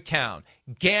 Josh McCown.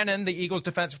 Gannon, the Eagles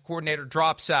defensive coordinator,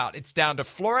 drops out. It's down to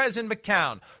Flores and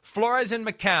McCown. Flores and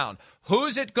McCown.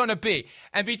 Who's it going to be?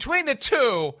 And between the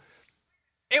two,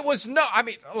 it was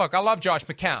look, I love Josh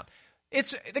McCown.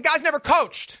 The guy's never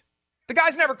coached. The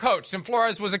guy's never coached, and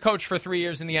Flores was a coach for 3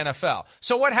 years in the NFL.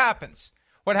 So what happens?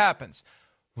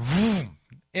 Vroom,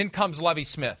 in comes Lovie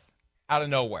Smith out of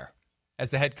nowhere as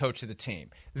the head coach of the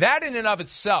team. That in and of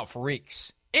itself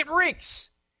reeks. It reeks.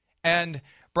 And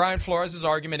Brian Flores'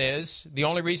 argument is the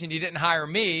only reason he didn't hire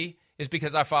me is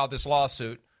because I filed this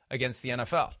lawsuit against the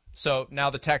NFL. So now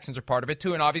the Texans are part of it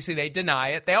too, and obviously they deny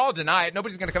it. They all deny it.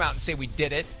 Nobody's going to come out and say we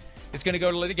did it. It's going to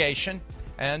go to litigation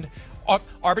and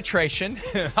arbitration,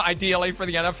 ideally for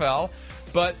the NFL.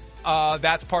 But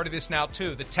that's part of this now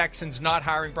too. The Texans not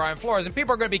hiring Brian Flores. And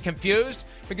people are going to be confused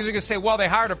because they're going to say, well, they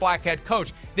hired a black head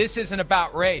coach. This isn't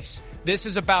about race. This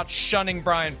is about shunning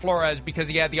Brian Flores because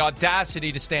he had the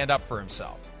audacity to stand up for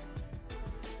himself.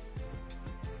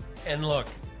 And look,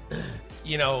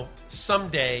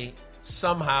 someday,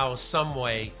 somehow, some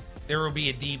way, there will be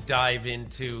a deep dive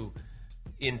into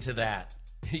that,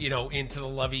 into the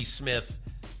Lovie Smith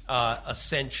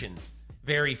ascension,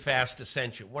 very fast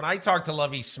ascension. When I talked to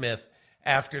Lovie Smith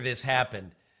after this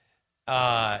happened,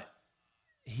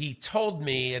 he told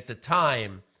me at the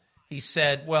time, he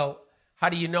said, well, how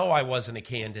do you know I wasn't a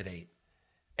candidate?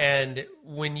 And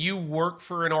when you work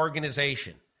for an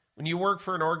organization, you were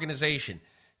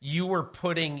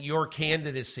putting your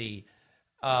candidacy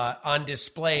on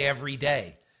display every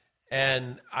day.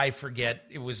 And I forget,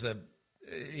 it was a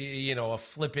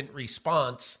flippant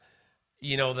response,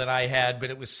 that I had,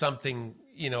 but it was something,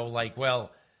 like,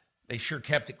 well, they sure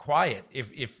kept it quiet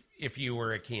if you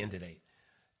were a candidate.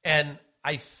 And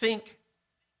I think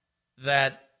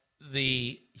that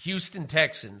the Houston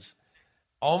Texans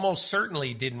almost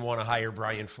certainly didn't want to hire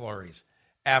Brian Flores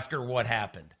after what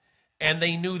happened. And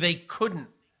they knew they couldn't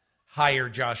hire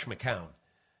Josh McCown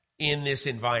in this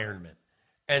environment.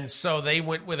 And so they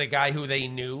went with a guy who they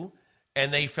knew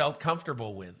and they felt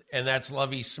comfortable with, and that's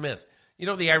Lovie Smith.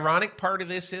 The ironic part of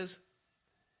this is,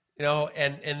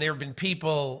 and there have been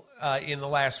people in the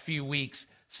last few weeks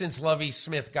since Lovie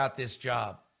Smith got this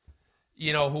job,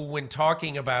 who when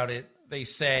talking about it, they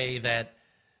say that,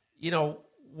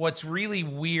 what's really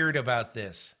weird about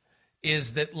this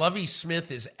is that Lovie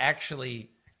Smith is actually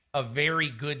a very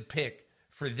good pick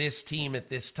for this team at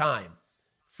this time.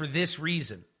 For this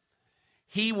reason,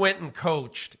 he went and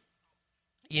coached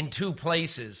in two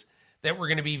places that were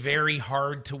going to be very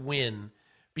hard to win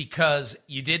because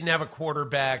you didn't have a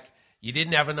quarterback, you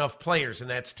didn't have enough players, and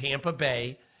that's Tampa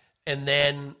Bay and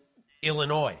then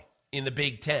Illinois in the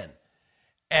Big Ten.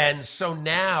 And so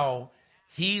now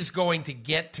he's going to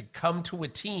get to come to a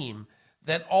team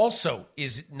that also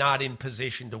is not in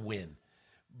position to win.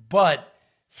 But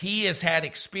he has had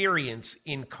experience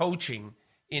in coaching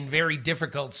in very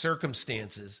difficult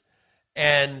circumstances.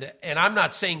 And I'm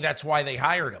not saying that's why they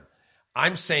hired him.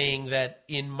 I'm saying that,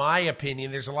 in my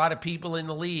opinion, there's a lot of people in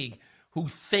the league who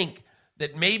think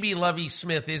that maybe Lovie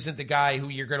Smith isn't the guy who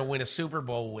you're going to win a Super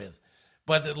Bowl with,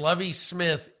 but that Lovie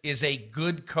Smith is a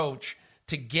good coach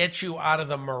to get you out of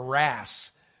the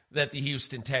morass that the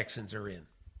Houston Texans are in.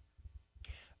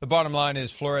 The bottom line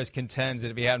is Flores contends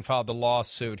that if he hadn't filed the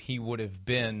lawsuit, he would have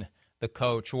been the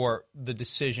coach, or the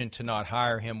decision to not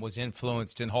hire him was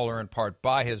influenced in whole or in part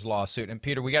by his lawsuit. And,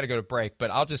 Peter, we got to go to break,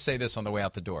 but I'll just say this on the way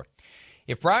out the door.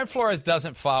 If Brian Flores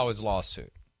doesn't file his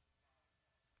lawsuit,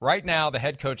 right now the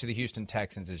head coach of the Houston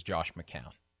Texans is Josh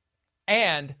McCown.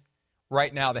 And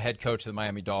right now the head coach of the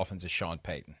Miami Dolphins is Sean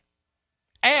Payton.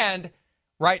 And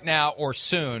right now, or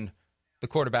soon, the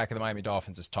quarterback of the Miami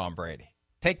Dolphins is Tom Brady.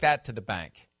 Take that to the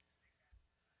bank.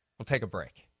 We'll take a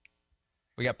break.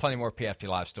 We got plenty more PFT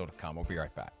Live still to come. We'll be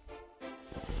right back.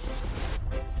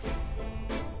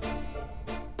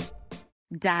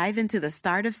 Dive into the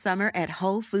start of summer at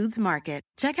Whole Foods Market.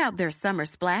 Check out their Summer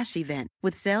Splash event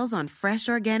with sales on fresh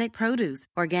organic produce,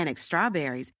 organic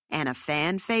strawberries, and a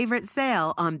fan-favorite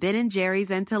sale on Ben &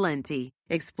 Jerry's and Talenti.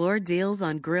 Explore deals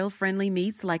on grill-friendly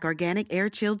meats like organic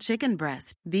air-chilled chicken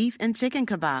breast, beef and chicken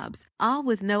kebabs, all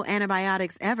with no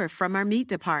antibiotics ever from our meat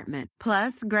department.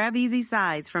 Plus, grab easy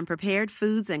sides from prepared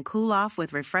foods and cool off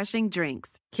with refreshing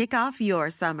drinks. Kick off your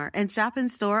summer and shop in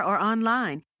store or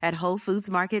online at Whole Foods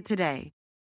Market today.